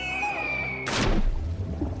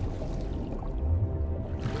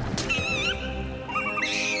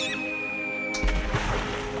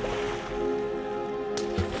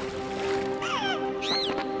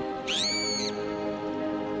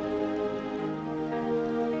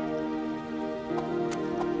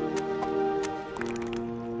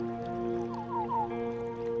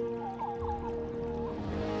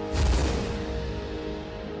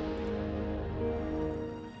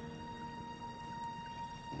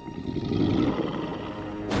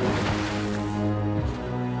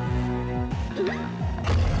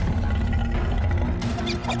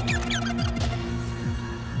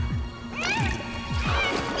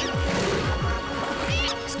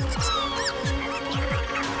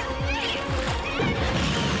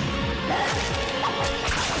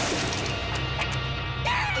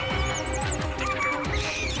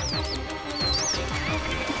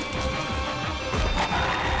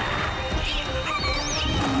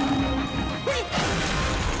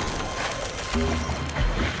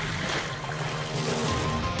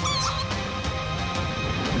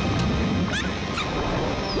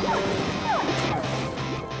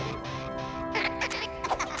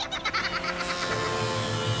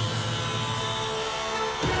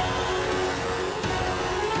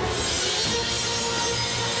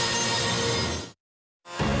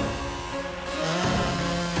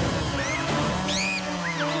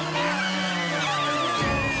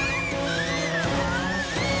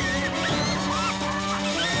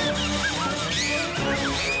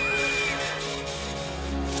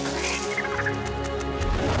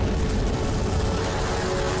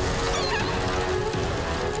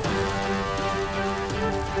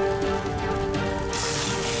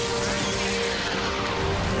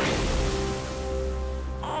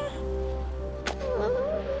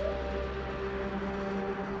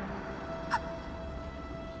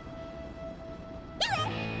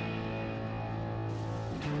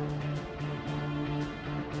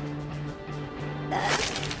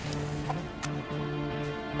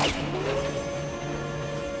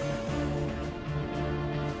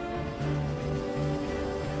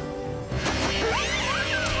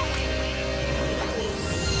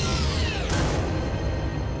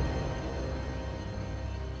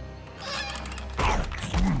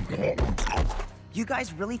 You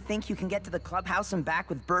guys really think you can get to the clubhouse and back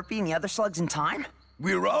with Burpee and the other slugs in time?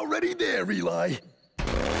 We're already there, Eli.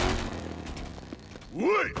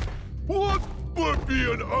 Wait! What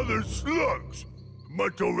Burpee and other slugs?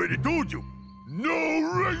 Much already told you. No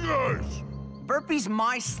ringers! Burpee's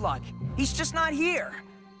my slug. He's just not here.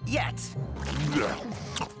 Yet.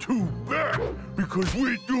 Too bad, because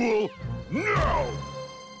we duel now!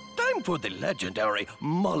 Time for the legendary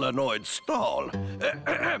Mullinoid stall.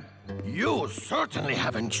 You certainly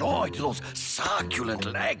have enjoyed those succulent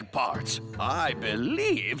leg parts. I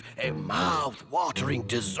believe a mouth-watering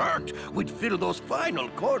dessert would fill those final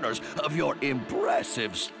corners of your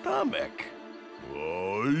impressive stomach.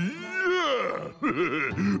 Oh, yeah!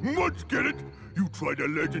 Much get it? You tried a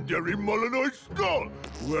legendary Mullinoid stall.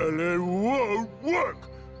 Well, it won't work.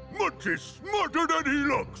 Much is smarter than he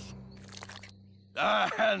looks.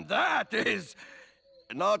 And that is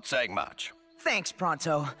not saying much. Thanks,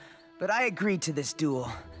 Pronto. But I agreed to this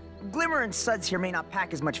duel. Glimmer and Suds here may not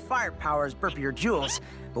pack as much firepower as Burpee or Jules,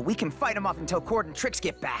 but we can fight them off until Cord and Trix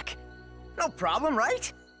get back. No problem,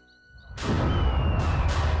 right?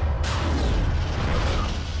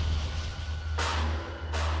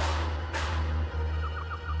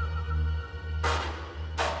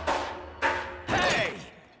 Hey!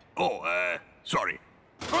 Oh, sorry.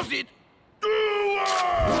 Proceed.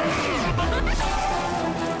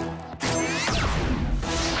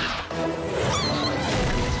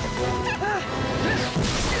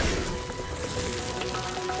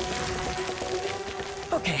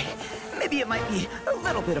 Okay, maybe it might be a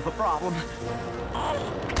little bit of a problem.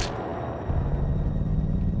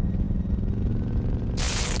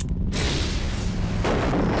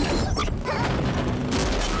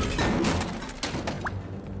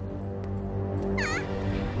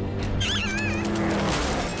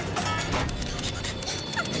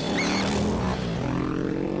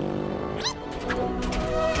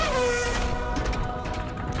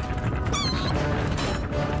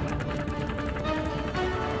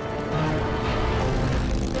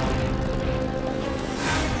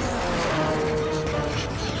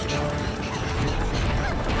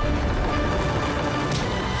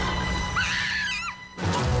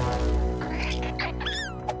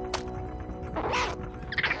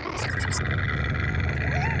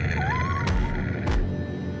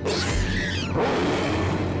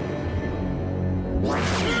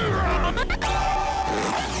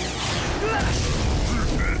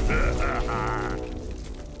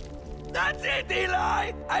 it,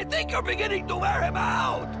 Eli! I think you're beginning to wear him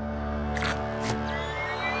out!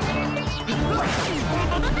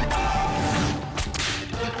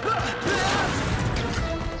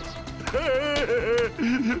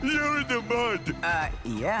 You're in the mud.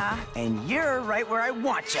 Yeah, and you're right where I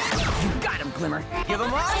want you. You got him, Glimmer. Give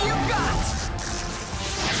him all you got!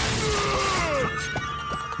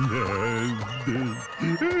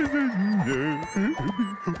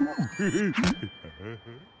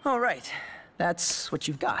 All right, that's what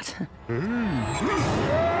you've got.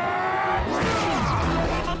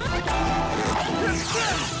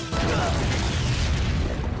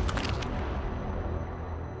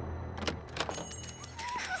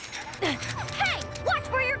 Hey, watch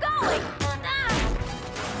where you're going!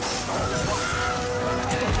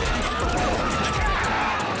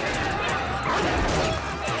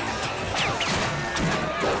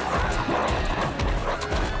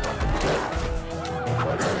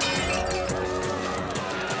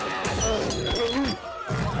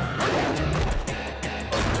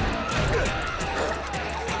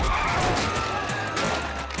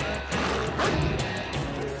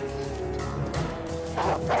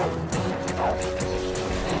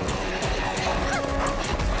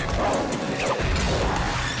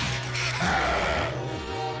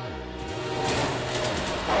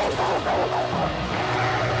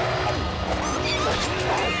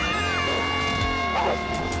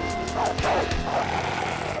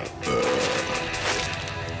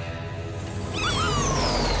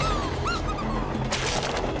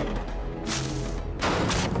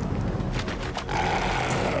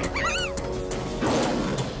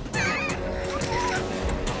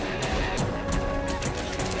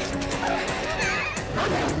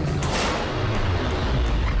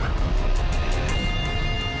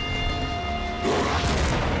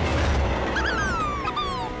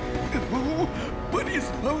 What do you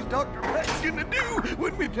suppose Dr. Black's gonna do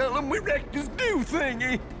when we tell him we wrecked his do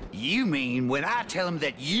thingy? You mean when I tell him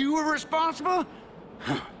that you were responsible?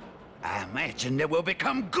 Huh. I imagine that we'll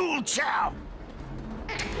become ghoul chow.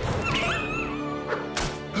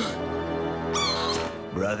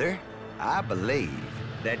 Brother, I believe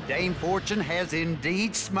that Dame Fortune has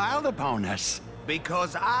indeed smiled upon us,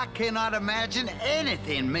 because I cannot imagine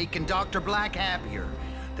anything making Dr. Blakk happier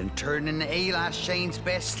than turning Eli Shane's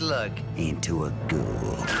best slug into a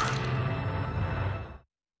ghoul.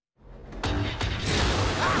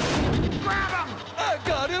 Grab him! I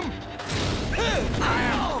got him!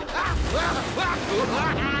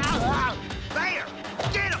 There!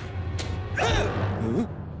 Get him!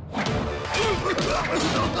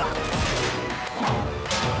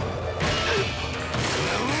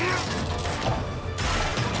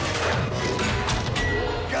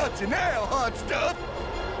 Got you now, hot stuff!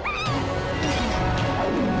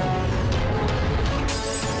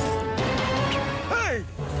 Hey!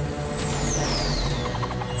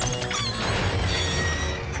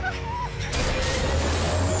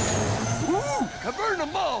 Woo! Cavern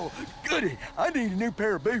them all! Goody, I need a new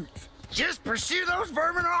pair of boots. Just pursue those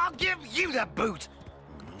vermin or I'll give you the boot!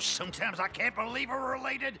 Sometimes I can't believe we're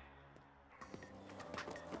related.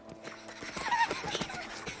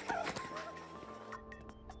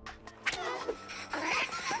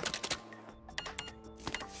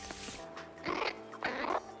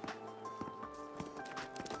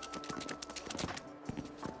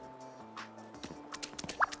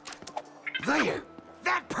 There!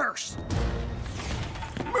 That purse!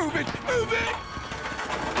 Move it! Move it!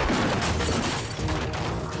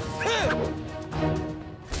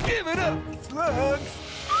 Give it up, slugs!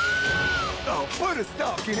 Oh, put a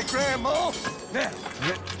stop in it, Grandma! Now,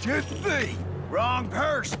 let's just see. Wrong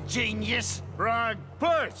purse, genius! Wrong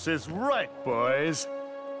purse is right, boys.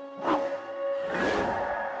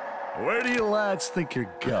 Where do you lads think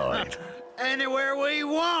you're going? Anywhere we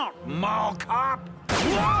want, mall cop!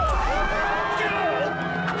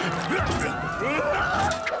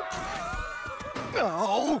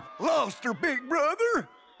 Oh, lost her, big brother!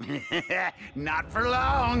 Not for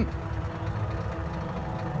long.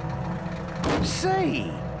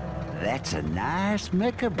 Say, that's a nice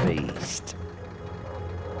mecha beast.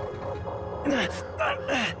 That's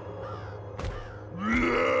it!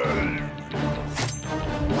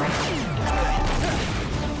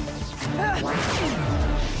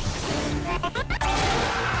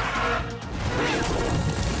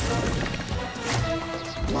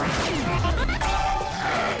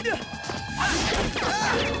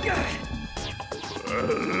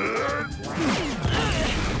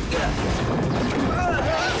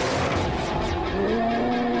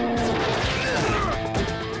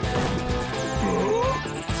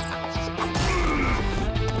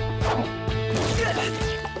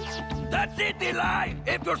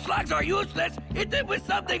 your slugs are useless, hit them with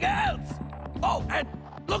something else! Oh, and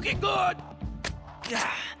looking good!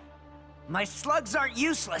 My slugs aren't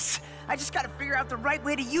useless. I just gotta figure out the right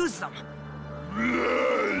way to use them.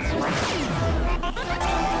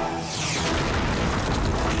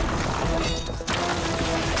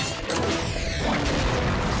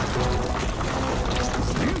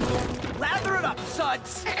 Lather it up,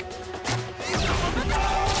 suds!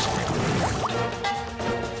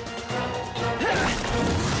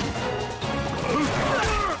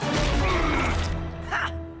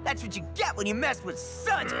 Ha! That's what you get when you mess with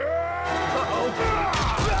suds! Uh-oh!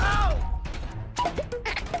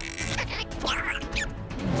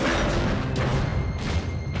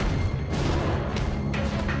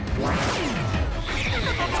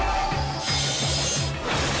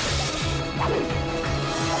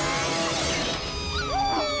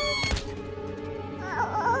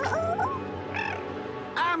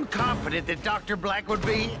 I'm confident that Dr. Blakk would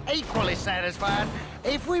be equally satisfied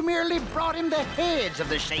if we merely brought him the heads of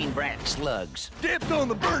the Shane Brat slugs. Dibs on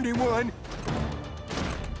the burning one!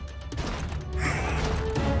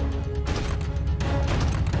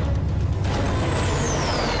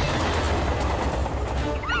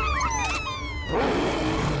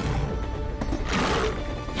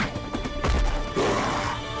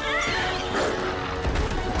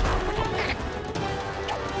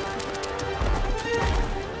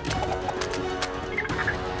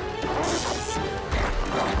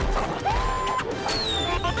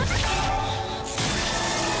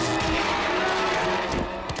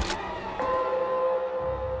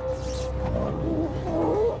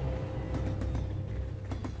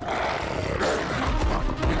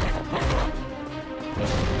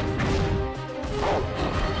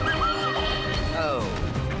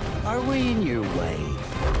 Are we in your way?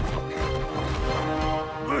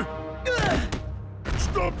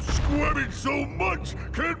 Stop squirming so much!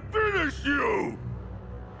 Can't finish you!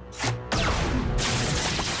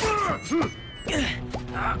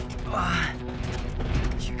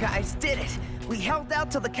 You guys did it! We held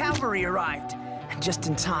out till the cavalry arrived. Just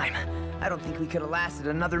in time. I don't think we could have lasted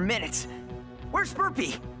another minute. Where's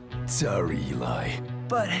Burpee? Sorry, Eli.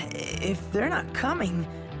 But if they're not coming,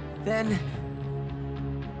 then...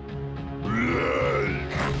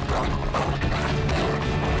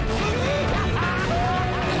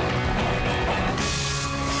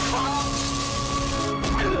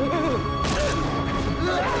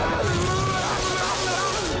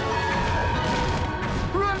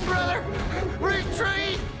 Run, brother!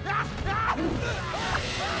 Retreat!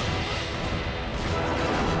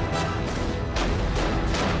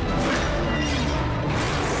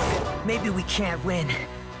 Maybe we can't win.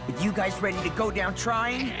 But you guys ready to go down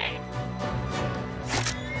trying?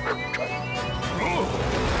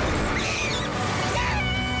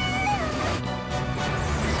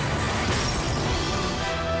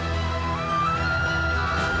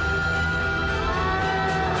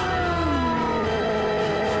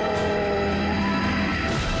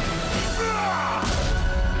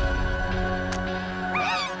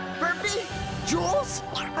 Burpee? Jules?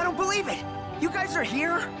 I don't believe it. You guys are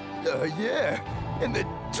here? Yeah. And they're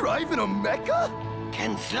driving a mecha?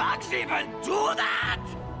 Can slugs even do that?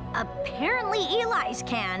 Apparently Eli's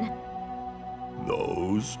can.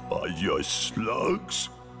 Those are your slugs?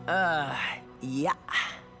 Yeah.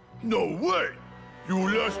 No way! You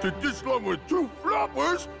lasted this long with 2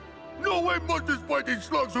 floppers? No way Mutt is fighting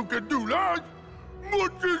slugs who can do that!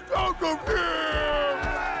 Mutt is out of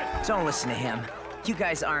here! Don't listen to him. You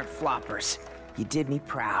guys aren't floppers. You did me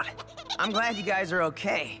proud. I'm glad you guys are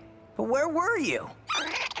okay. But where were you?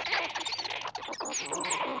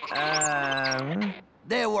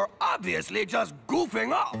 They were obviously just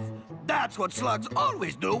goofing off. That's what slugs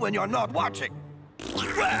always do when you're not watching.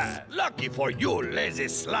 Well, lucky for you, lazy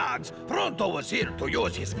slugs, Pronto was here to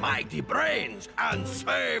use his mighty brains and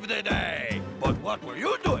save the day. But what were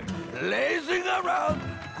you doing? Lazing around,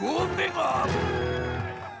 goofing off?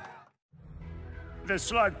 The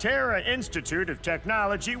Slugterra Institute of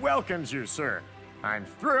Technology welcomes you, sir. I'm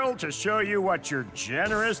thrilled to show you what your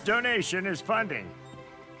generous donation is funding.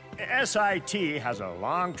 SIT has a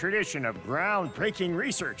long tradition of groundbreaking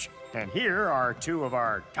research, and here are 2 of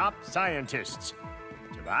our top scientists.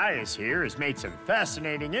 Tobias here has made some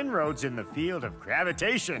fascinating inroads in the field of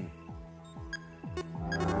gravitation.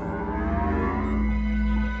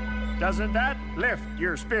 Doesn't that lift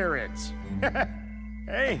your spirits?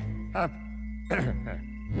 Hey,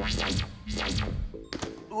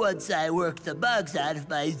 Once I work the bugs out of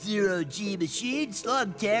my zero-G machine,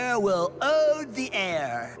 Slugterra will own the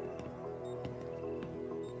air.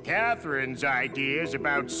 Catherine's ideas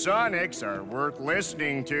about sonics are worth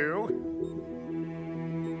listening to.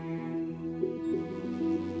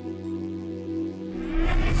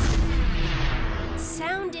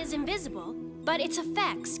 but its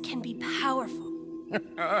effects can be powerful.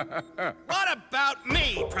 What about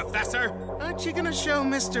me, Professor? Aren't you gonna show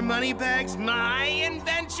Mr. Moneybags my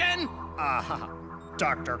invention?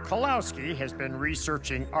 Dr. Kalowski has been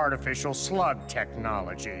researching artificial slug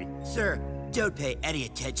technology. Sir, don't pay any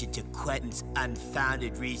attention to Quentin's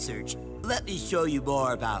unfounded research. Let me show you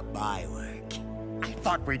more about my work. I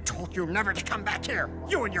thought we told you never to come back here,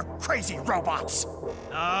 you and your crazy robots.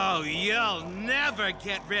 Oh, you'll never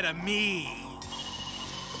get rid of me.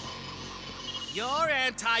 Your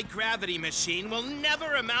anti-gravity machine will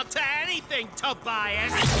never amount to anything,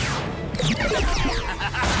 Tobias.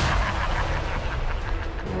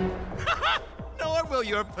 Nor will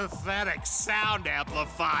your pathetic sound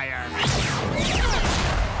amplifier.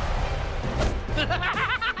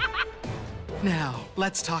 Now,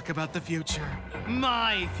 let's talk about the future.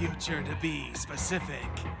 My future, to be specific.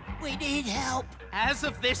 We need help. As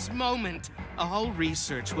of this moment, all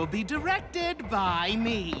research will be directed by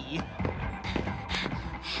me.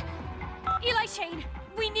 Eli Shane,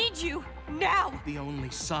 we need you, now! The only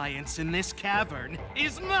science in this cavern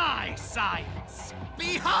is my science.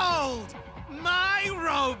 Behold, my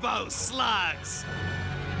Roboslugs!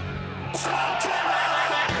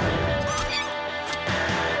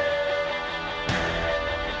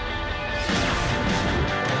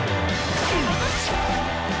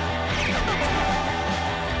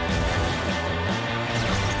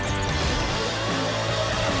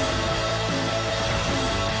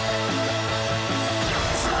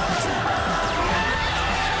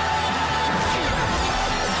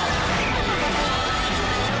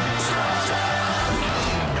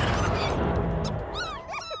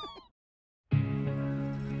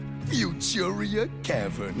 Futuria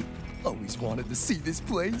Cavern. Always wanted to see this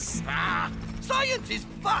place. Science is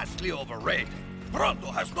vastly overrated.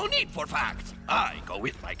 Pronto has no need for facts. I go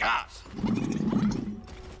with my gas.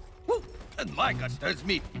 Woo, and my gas tells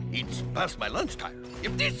me it's past my lunchtime.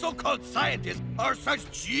 If these so-called scientists are such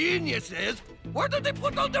geniuses, where did they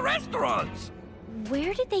put all the restaurants?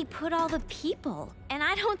 Where did they put all the people? And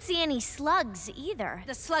I don't see any slugs either.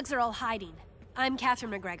 The slugs are all hiding. I'm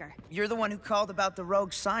Catherine McGregor. You're the one who called about the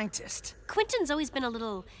rogue scientist. Quentin's always been a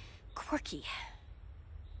little quirky.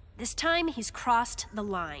 This time, he's crossed the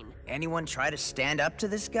line. Anyone try to stand up to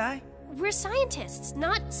this guy? We're scientists,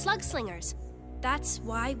 not slug slingers. That's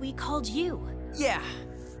why we called you. Yeah,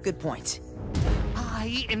 good point.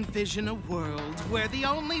 I envision a world where the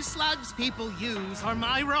only slugs people use are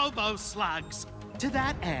my Roboslugs. To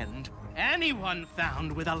that end, anyone found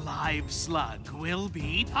with a live slug will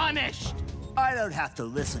be punished. I don't have to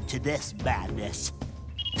listen to this madness.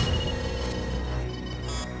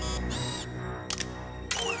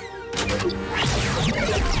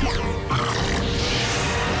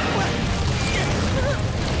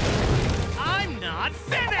 I'm not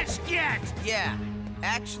finished yet! Yeah,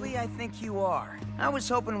 actually, I think you are. I was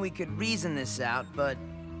hoping we could reason this out, but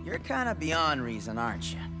you're kind of beyond reason,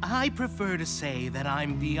 aren't you? I prefer to say that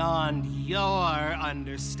I'm beyond your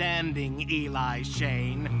understanding, Eli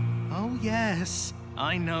Shane. Oh, yes,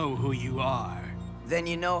 I know who you are. Then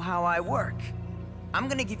you know how I work. I'm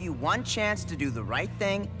gonna give you one chance to do the right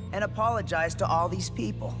thing and apologize to all these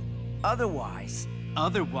people. Otherwise...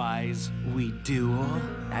 Otherwise, we duel?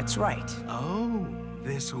 That's right. Oh,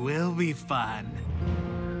 this will be fun.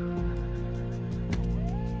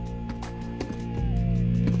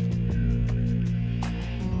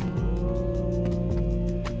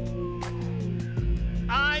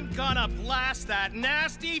 I'm gonna blast that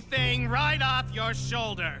nasty thing right off your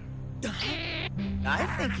shoulder. I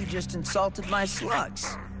think you just insulted my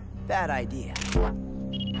slugs. Bad idea.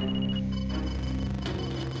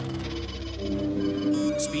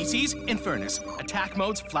 Species, Infernus. Attack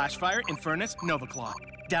modes, Flashfire, Infernus, Nova Claw.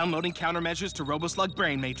 Downloading countermeasures to Roboslug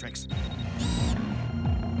Brain Matrix.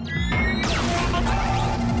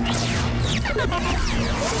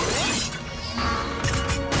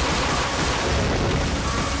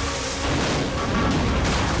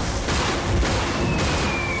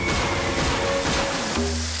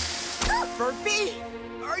 Burpee?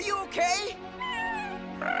 Are you okay?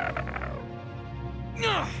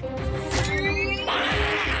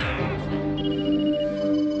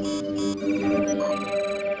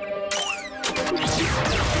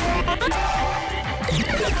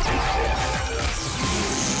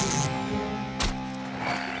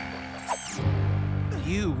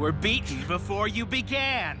 You were beaten before you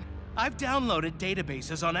began. I've downloaded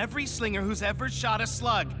databases on every slinger who's ever shot a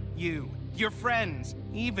slug. You, your friends,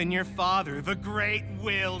 even your father, the great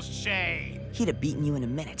Eli Shane. He'd have beaten you in a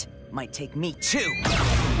minute. Might take me too.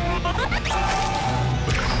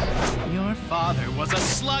 Your father was a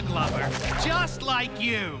slug lover, just like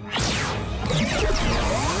you.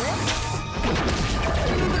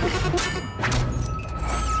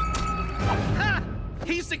 Ha!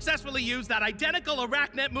 He successfully used that identical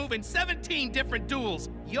arachnet move in 17 different duels.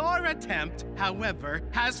 Your attempt, however,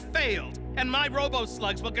 has failed, and my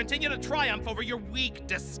Roboslugs will continue to triumph over your weak,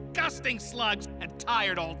 disgusting slugs and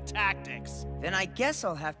tired old tactics. Then I guess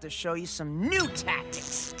I'll have to show you some new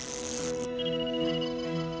tactics.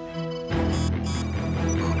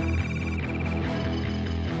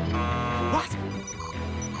 What?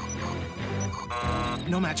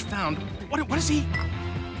 No match found. What is he?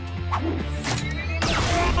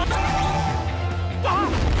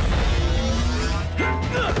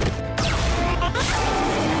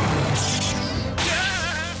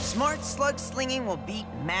 Smart slug slinging will beat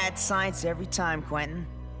mad science every time, Quentin.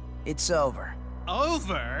 It's over.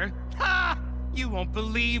 Over? Ha! You won't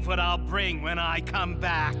believe what I'll bring when I come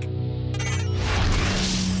back.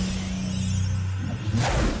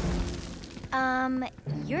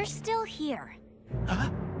 You're still here. Huh?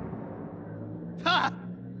 Ha!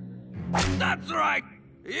 That's right!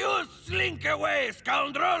 You slink away,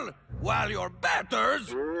 scoundrel! While your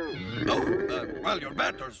batters... while your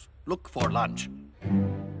batters look for lunch.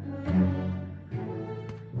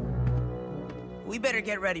 We better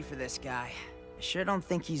get ready for this guy. I sure don't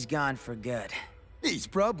think he's gone for good. He's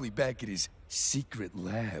probably back at his secret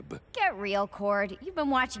lab. Get real, Cord. You've been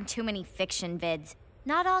watching too many fiction vids.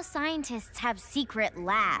 Not all scientists have secret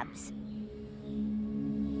labs.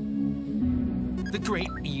 The great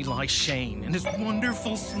Eli Shane and his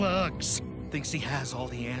wonderful slugs thinks he has all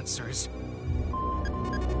the answers.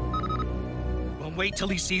 Well, wait till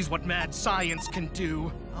he sees what mad science can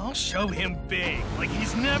do. I'll show him big, like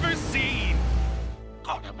he's never seen.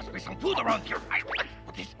 Oh, there must be some food around here.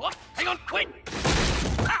 What is what? Hang on, wait!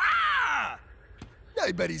 Ah!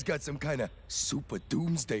 I bet he's got some kind of super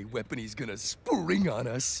doomsday weapon he's gonna spring on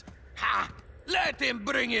us. Ha! Let him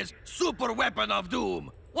bring his super weapon of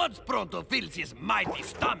doom. Once Pronto fills his mighty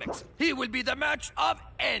stomachs, he will be the match of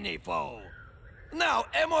any foe. Now,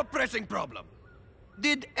 a more pressing problem.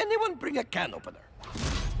 Did anyone bring a can opener?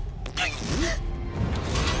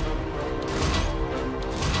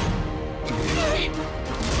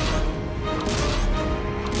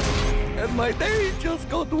 And my day just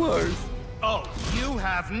got worse. Oh, you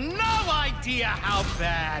have no idea how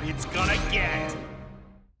bad it's gonna get.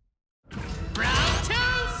 Round 2,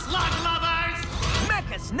 slug lovers!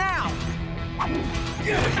 Mechas, now!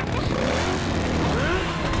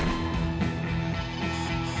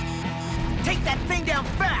 Take that thing down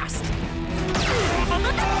fast!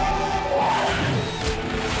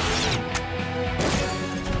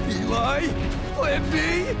 Eli, plan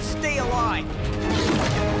B? Stay alive!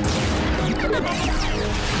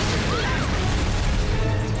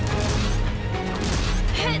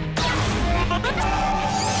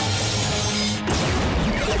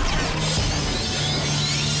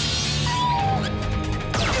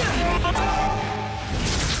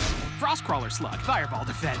 Frostcrawler slug, fireball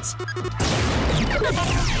defense.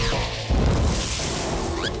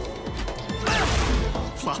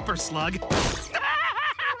 Flopper slug.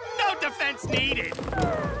 No defense needed.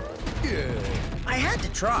 Yeah. I had to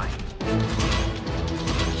try.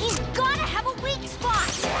 He's gotta have a weak spot!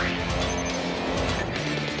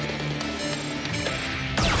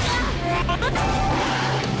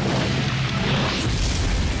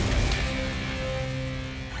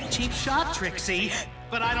 Cheap shot, Trixie.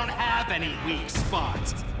 But I don't have any weak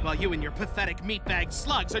spots. While you and your pathetic meatbag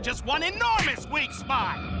slugs are just one enormous weak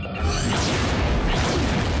spot.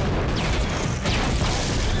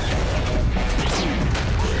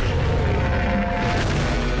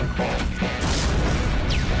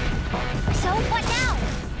 So, what now?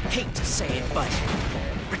 Hate to say it, but...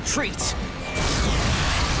 retreat!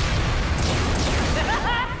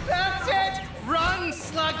 That's it! Run,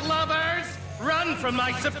 slug lovers! Run from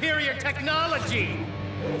my superior technology!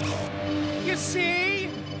 You see?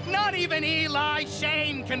 Not even Eli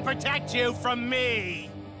Shane can protect you from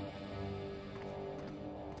me!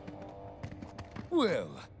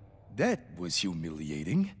 Well, that was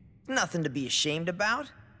humiliating. Nothing to be ashamed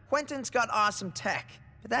about. Quentin's got awesome tech,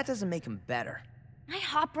 but that doesn't make him better. My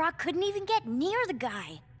hop rock couldn't even get near the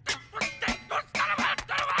guy.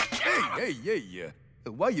 Hey,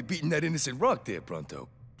 why you beating that innocent rock there, Pronto?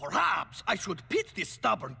 Perhaps I should pit this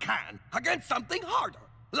stubborn can against something harder,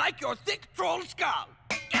 like your thick troll skull.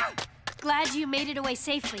 Glad you made it away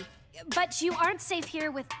safely. But you aren't safe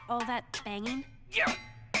here with all that banging.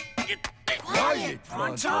 Quiet,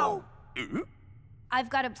 Pronto! I've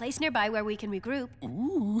got a place nearby where we can regroup.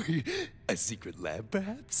 Ooh, a secret lab,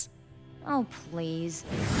 perhaps? Oh, please.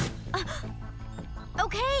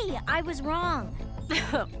 Okay, I was wrong.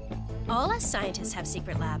 All us scientists have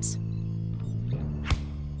secret labs.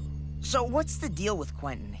 So what's the deal with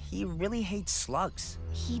Quentin? He really hates slugs.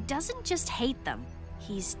 He doesn't just hate them,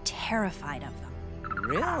 he's terrified of them.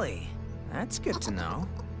 Really? That's good to know.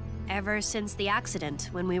 Ever since the accident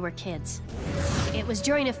when we were kids. It was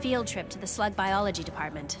during a field trip to the slug biology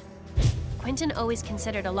department. Quentin always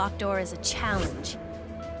considered a locked door as a challenge.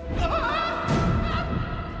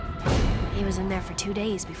 He was in there for 2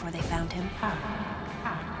 days before they found him.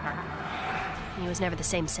 He was never the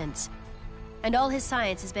same since. And all his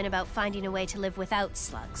science has been about finding a way to live without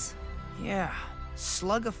slugs. Yeah,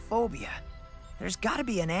 slugophobia. There's gotta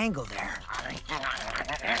be an angle there.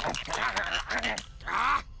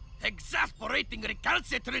 Exasperating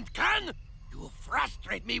recalcitrant can! You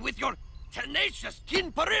frustrate me with your tenacious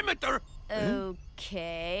kin perimeter!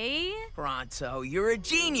 Okay... Pronto, you're a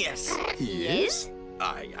genius! He is?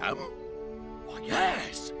 I am? Why,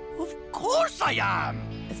 yes! Of course I am!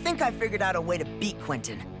 I think I figured out a way to beat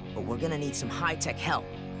Quentin, but we're gonna need some high-tech help.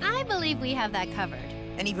 I believe we have that covered.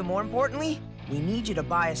 And even more importantly, we need you to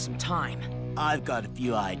buy us some time. I've got a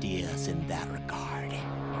few ideas in that regard.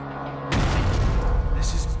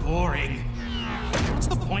 This is boring. What's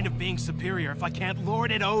the point of being superior if I can't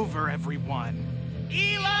lord it over everyone?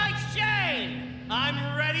 Eli Shane!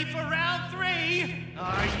 I'm ready for round 3!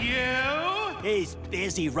 Are you? He's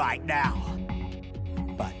busy right now.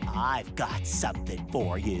 But I've got something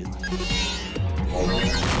for you.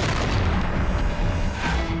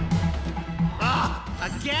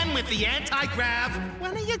 Again with the anti-grav?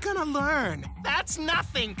 When are you gonna learn? That's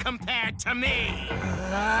nothing compared to me!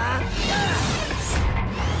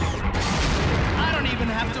 I don't even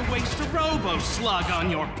have to waste a Roboslug on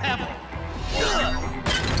your pebble.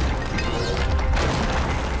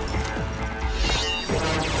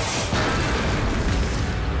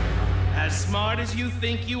 As smart as you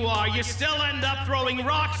think you are, you still end up throwing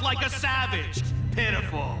rocks like a savage.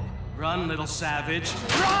 Pitiful. Run, little savage.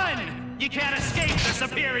 Run! You can't escape the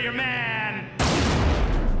superior man!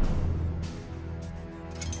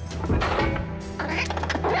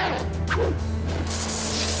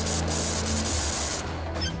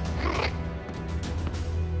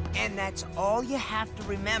 And that's all you have to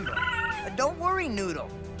remember. But don't worry,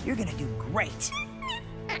 Noodle. You're gonna do great.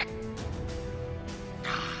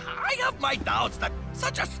 I have my doubts that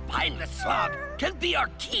such a spineless slug can be our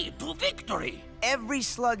key to victory. Every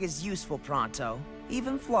slug is useful, Pronto.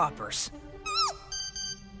 Even floppers.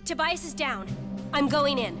 Tobias is down. I'm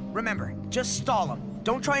going in. Remember, just stall him.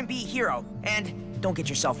 Don't try and be a hero. And don't get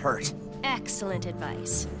yourself hurt. Excellent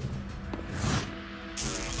advice.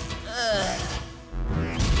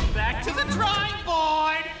 Back to the drawing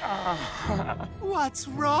board! What's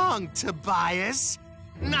wrong, Tobias?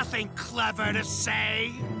 Nothing clever to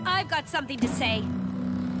say? I've got something to say.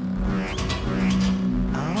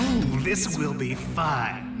 Oh, this will be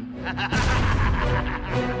fun.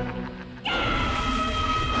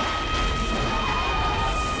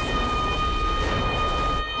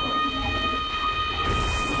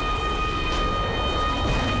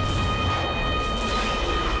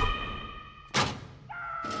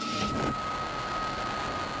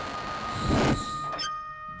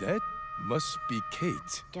 That must be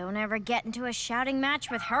Kate. Don't ever get into a shouting match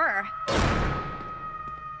with her.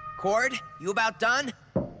 Cord, you about done?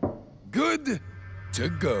 Good to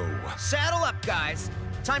go. Saddle up, guys.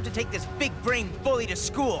 Time to take this big brain bully to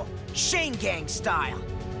school. Shane Gang style.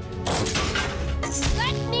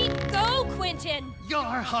 Let me go, Quentin! Your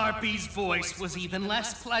harpy's voice was even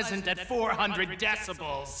less pleasant at 400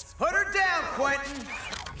 decibels. Put her down, Quentin!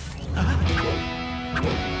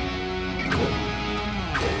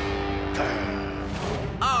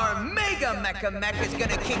 Our Mega Mecha Mech is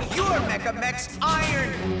gonna kick your Mecha Mech's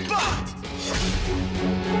iron butt!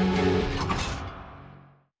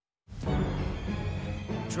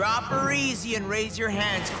 Drop her easy and raise your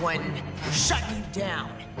hands, Quentin. Shutting you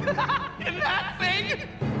down. And that thing?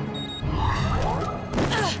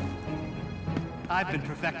 I've been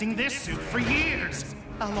perfecting this suit for years.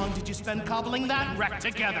 How long did you spend cobbling that wreck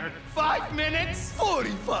together? 5 minutes?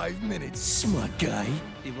 45 minutes, smart guy.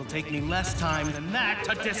 It will take me less time than that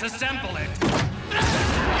to disassemble it.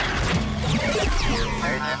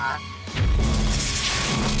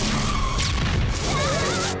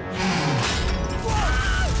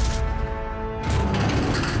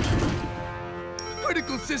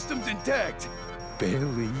 Critical systems intact.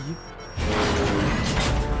 Barely.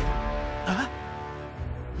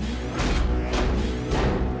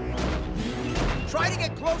 Try to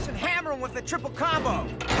get close and hammer him with the triple combo.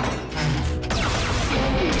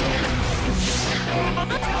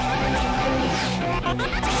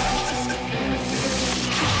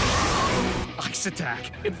 I Fox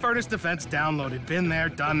attack. Infernus Defense downloaded. Been there,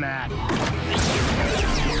 done that.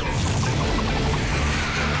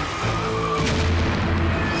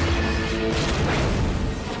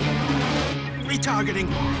 Retargeting.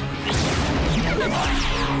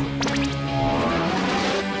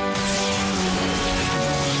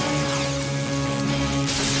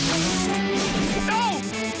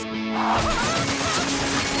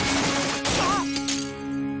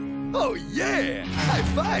 Oh yeah! High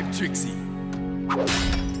five, Trixie!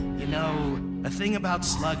 You know, the thing about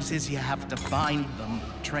slugs is you have to find them,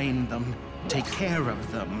 train them, take care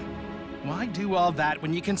of them. Why do all that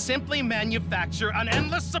when you can simply manufacture an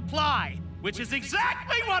endless supply? Which is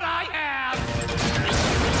exactly what I have!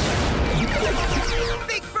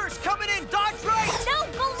 Big burst coming in! Dodge right! No,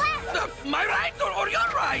 go left! My right or your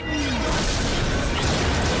right?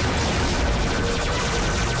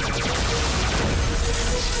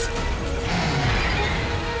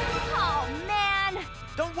 Oh, man!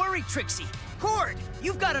 Don't worry, Trixie. Cord,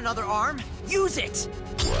 you've got another arm. Use it!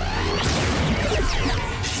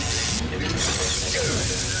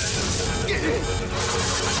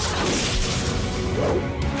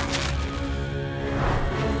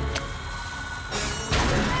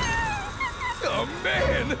 Oh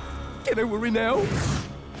man! Can I worry now?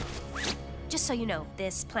 Just so you know,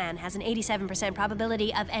 this plan has an 87%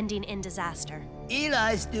 probability of ending in disaster.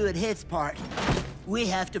 Eli's doing his part. We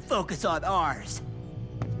have to focus on ours.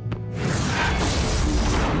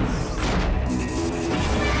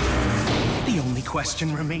 The only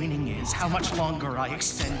question remaining is how much longer I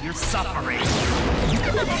extend your suffering.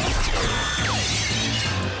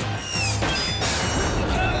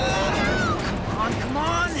 Come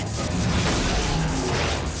on!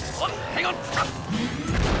 Oh, hang on!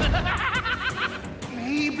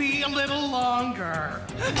 Maybe a little longer.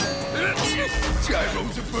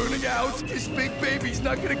 Gyros are burning out. This big baby's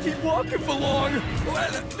not gonna keep walking for long.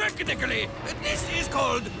 Well, technically, this is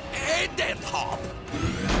called a death hop.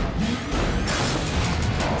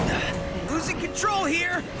 Who's in control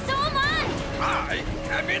here? So am I! I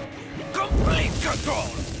have in complete control.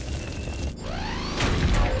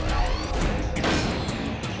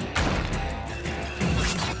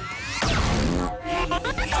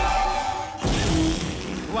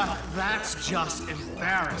 Well, that's just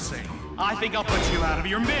embarrassing. I think I'll put you out of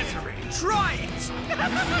your misery. Try it!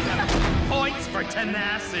 Points for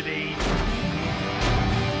tenacity.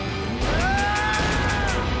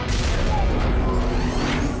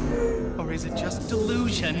 Or is it just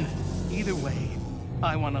delusion? Either way,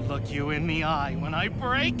 I want to look you in the eye when I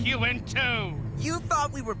break you in two. You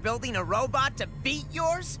thought we were building a robot to beat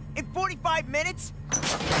yours? In 45 minutes?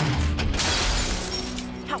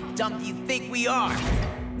 How dumb do you think we are?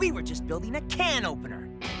 We were just building a can opener.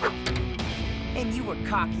 And you were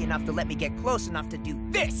cocky enough to let me get close enough to do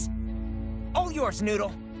this. All yours,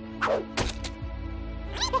 Noodle.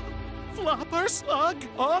 Flopper slug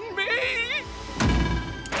on me!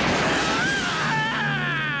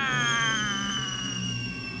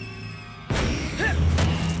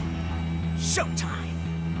 Showtime!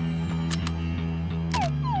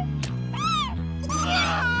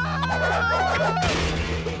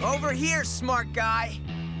 Over here, smart guy.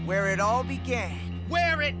 Where it all began.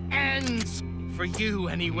 Where it ends! For you,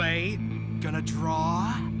 anyway. Gonna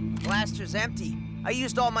draw? Blaster's empty. I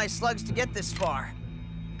used all my slugs to get this far.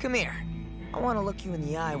 Come here. I want to look you in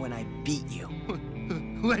the eye when I beat you.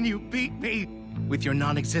 When you beat me? With your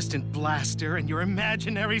non-existent blaster and your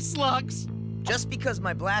imaginary slugs? Just because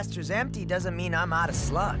my blaster's empty doesn't mean I'm out of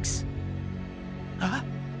slugs. Huh?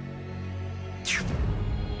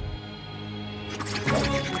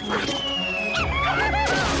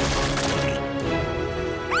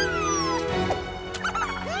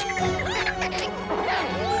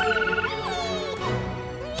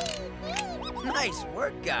 Nice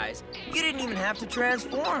work, guys. You didn't even have to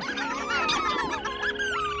transform.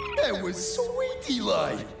 That was sweet,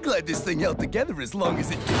 Eli. Glad this thing held together as long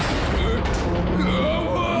as it...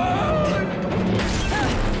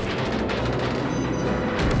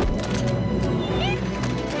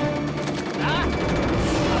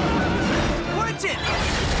 Quentin!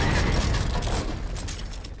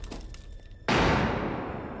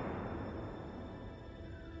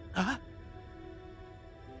 Huh?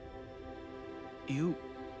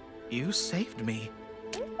 You saved me.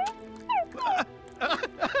 Cut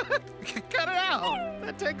it out!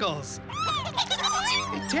 That tickles.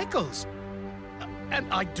 It tickles. And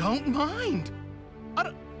I don't mind.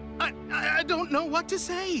 I don't know what to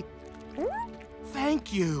say.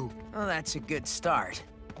 Thank you. Well, that's a good start.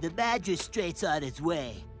 The magistrate's on his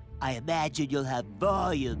way. I imagine you'll have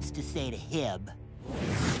volumes to say to him.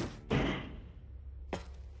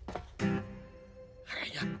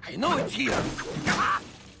 I know it's here. Ah!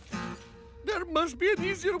 There must be an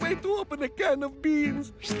easier way to open a can of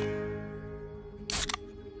beans.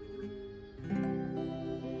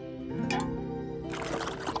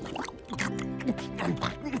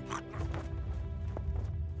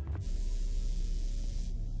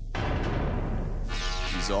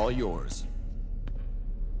 He's all yours.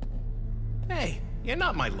 Hey, you're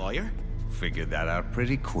not my lawyer. Figured that out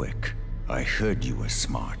pretty quick. I heard you were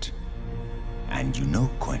smart. And you know,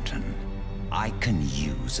 Quentin, I can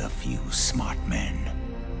use a few smart men.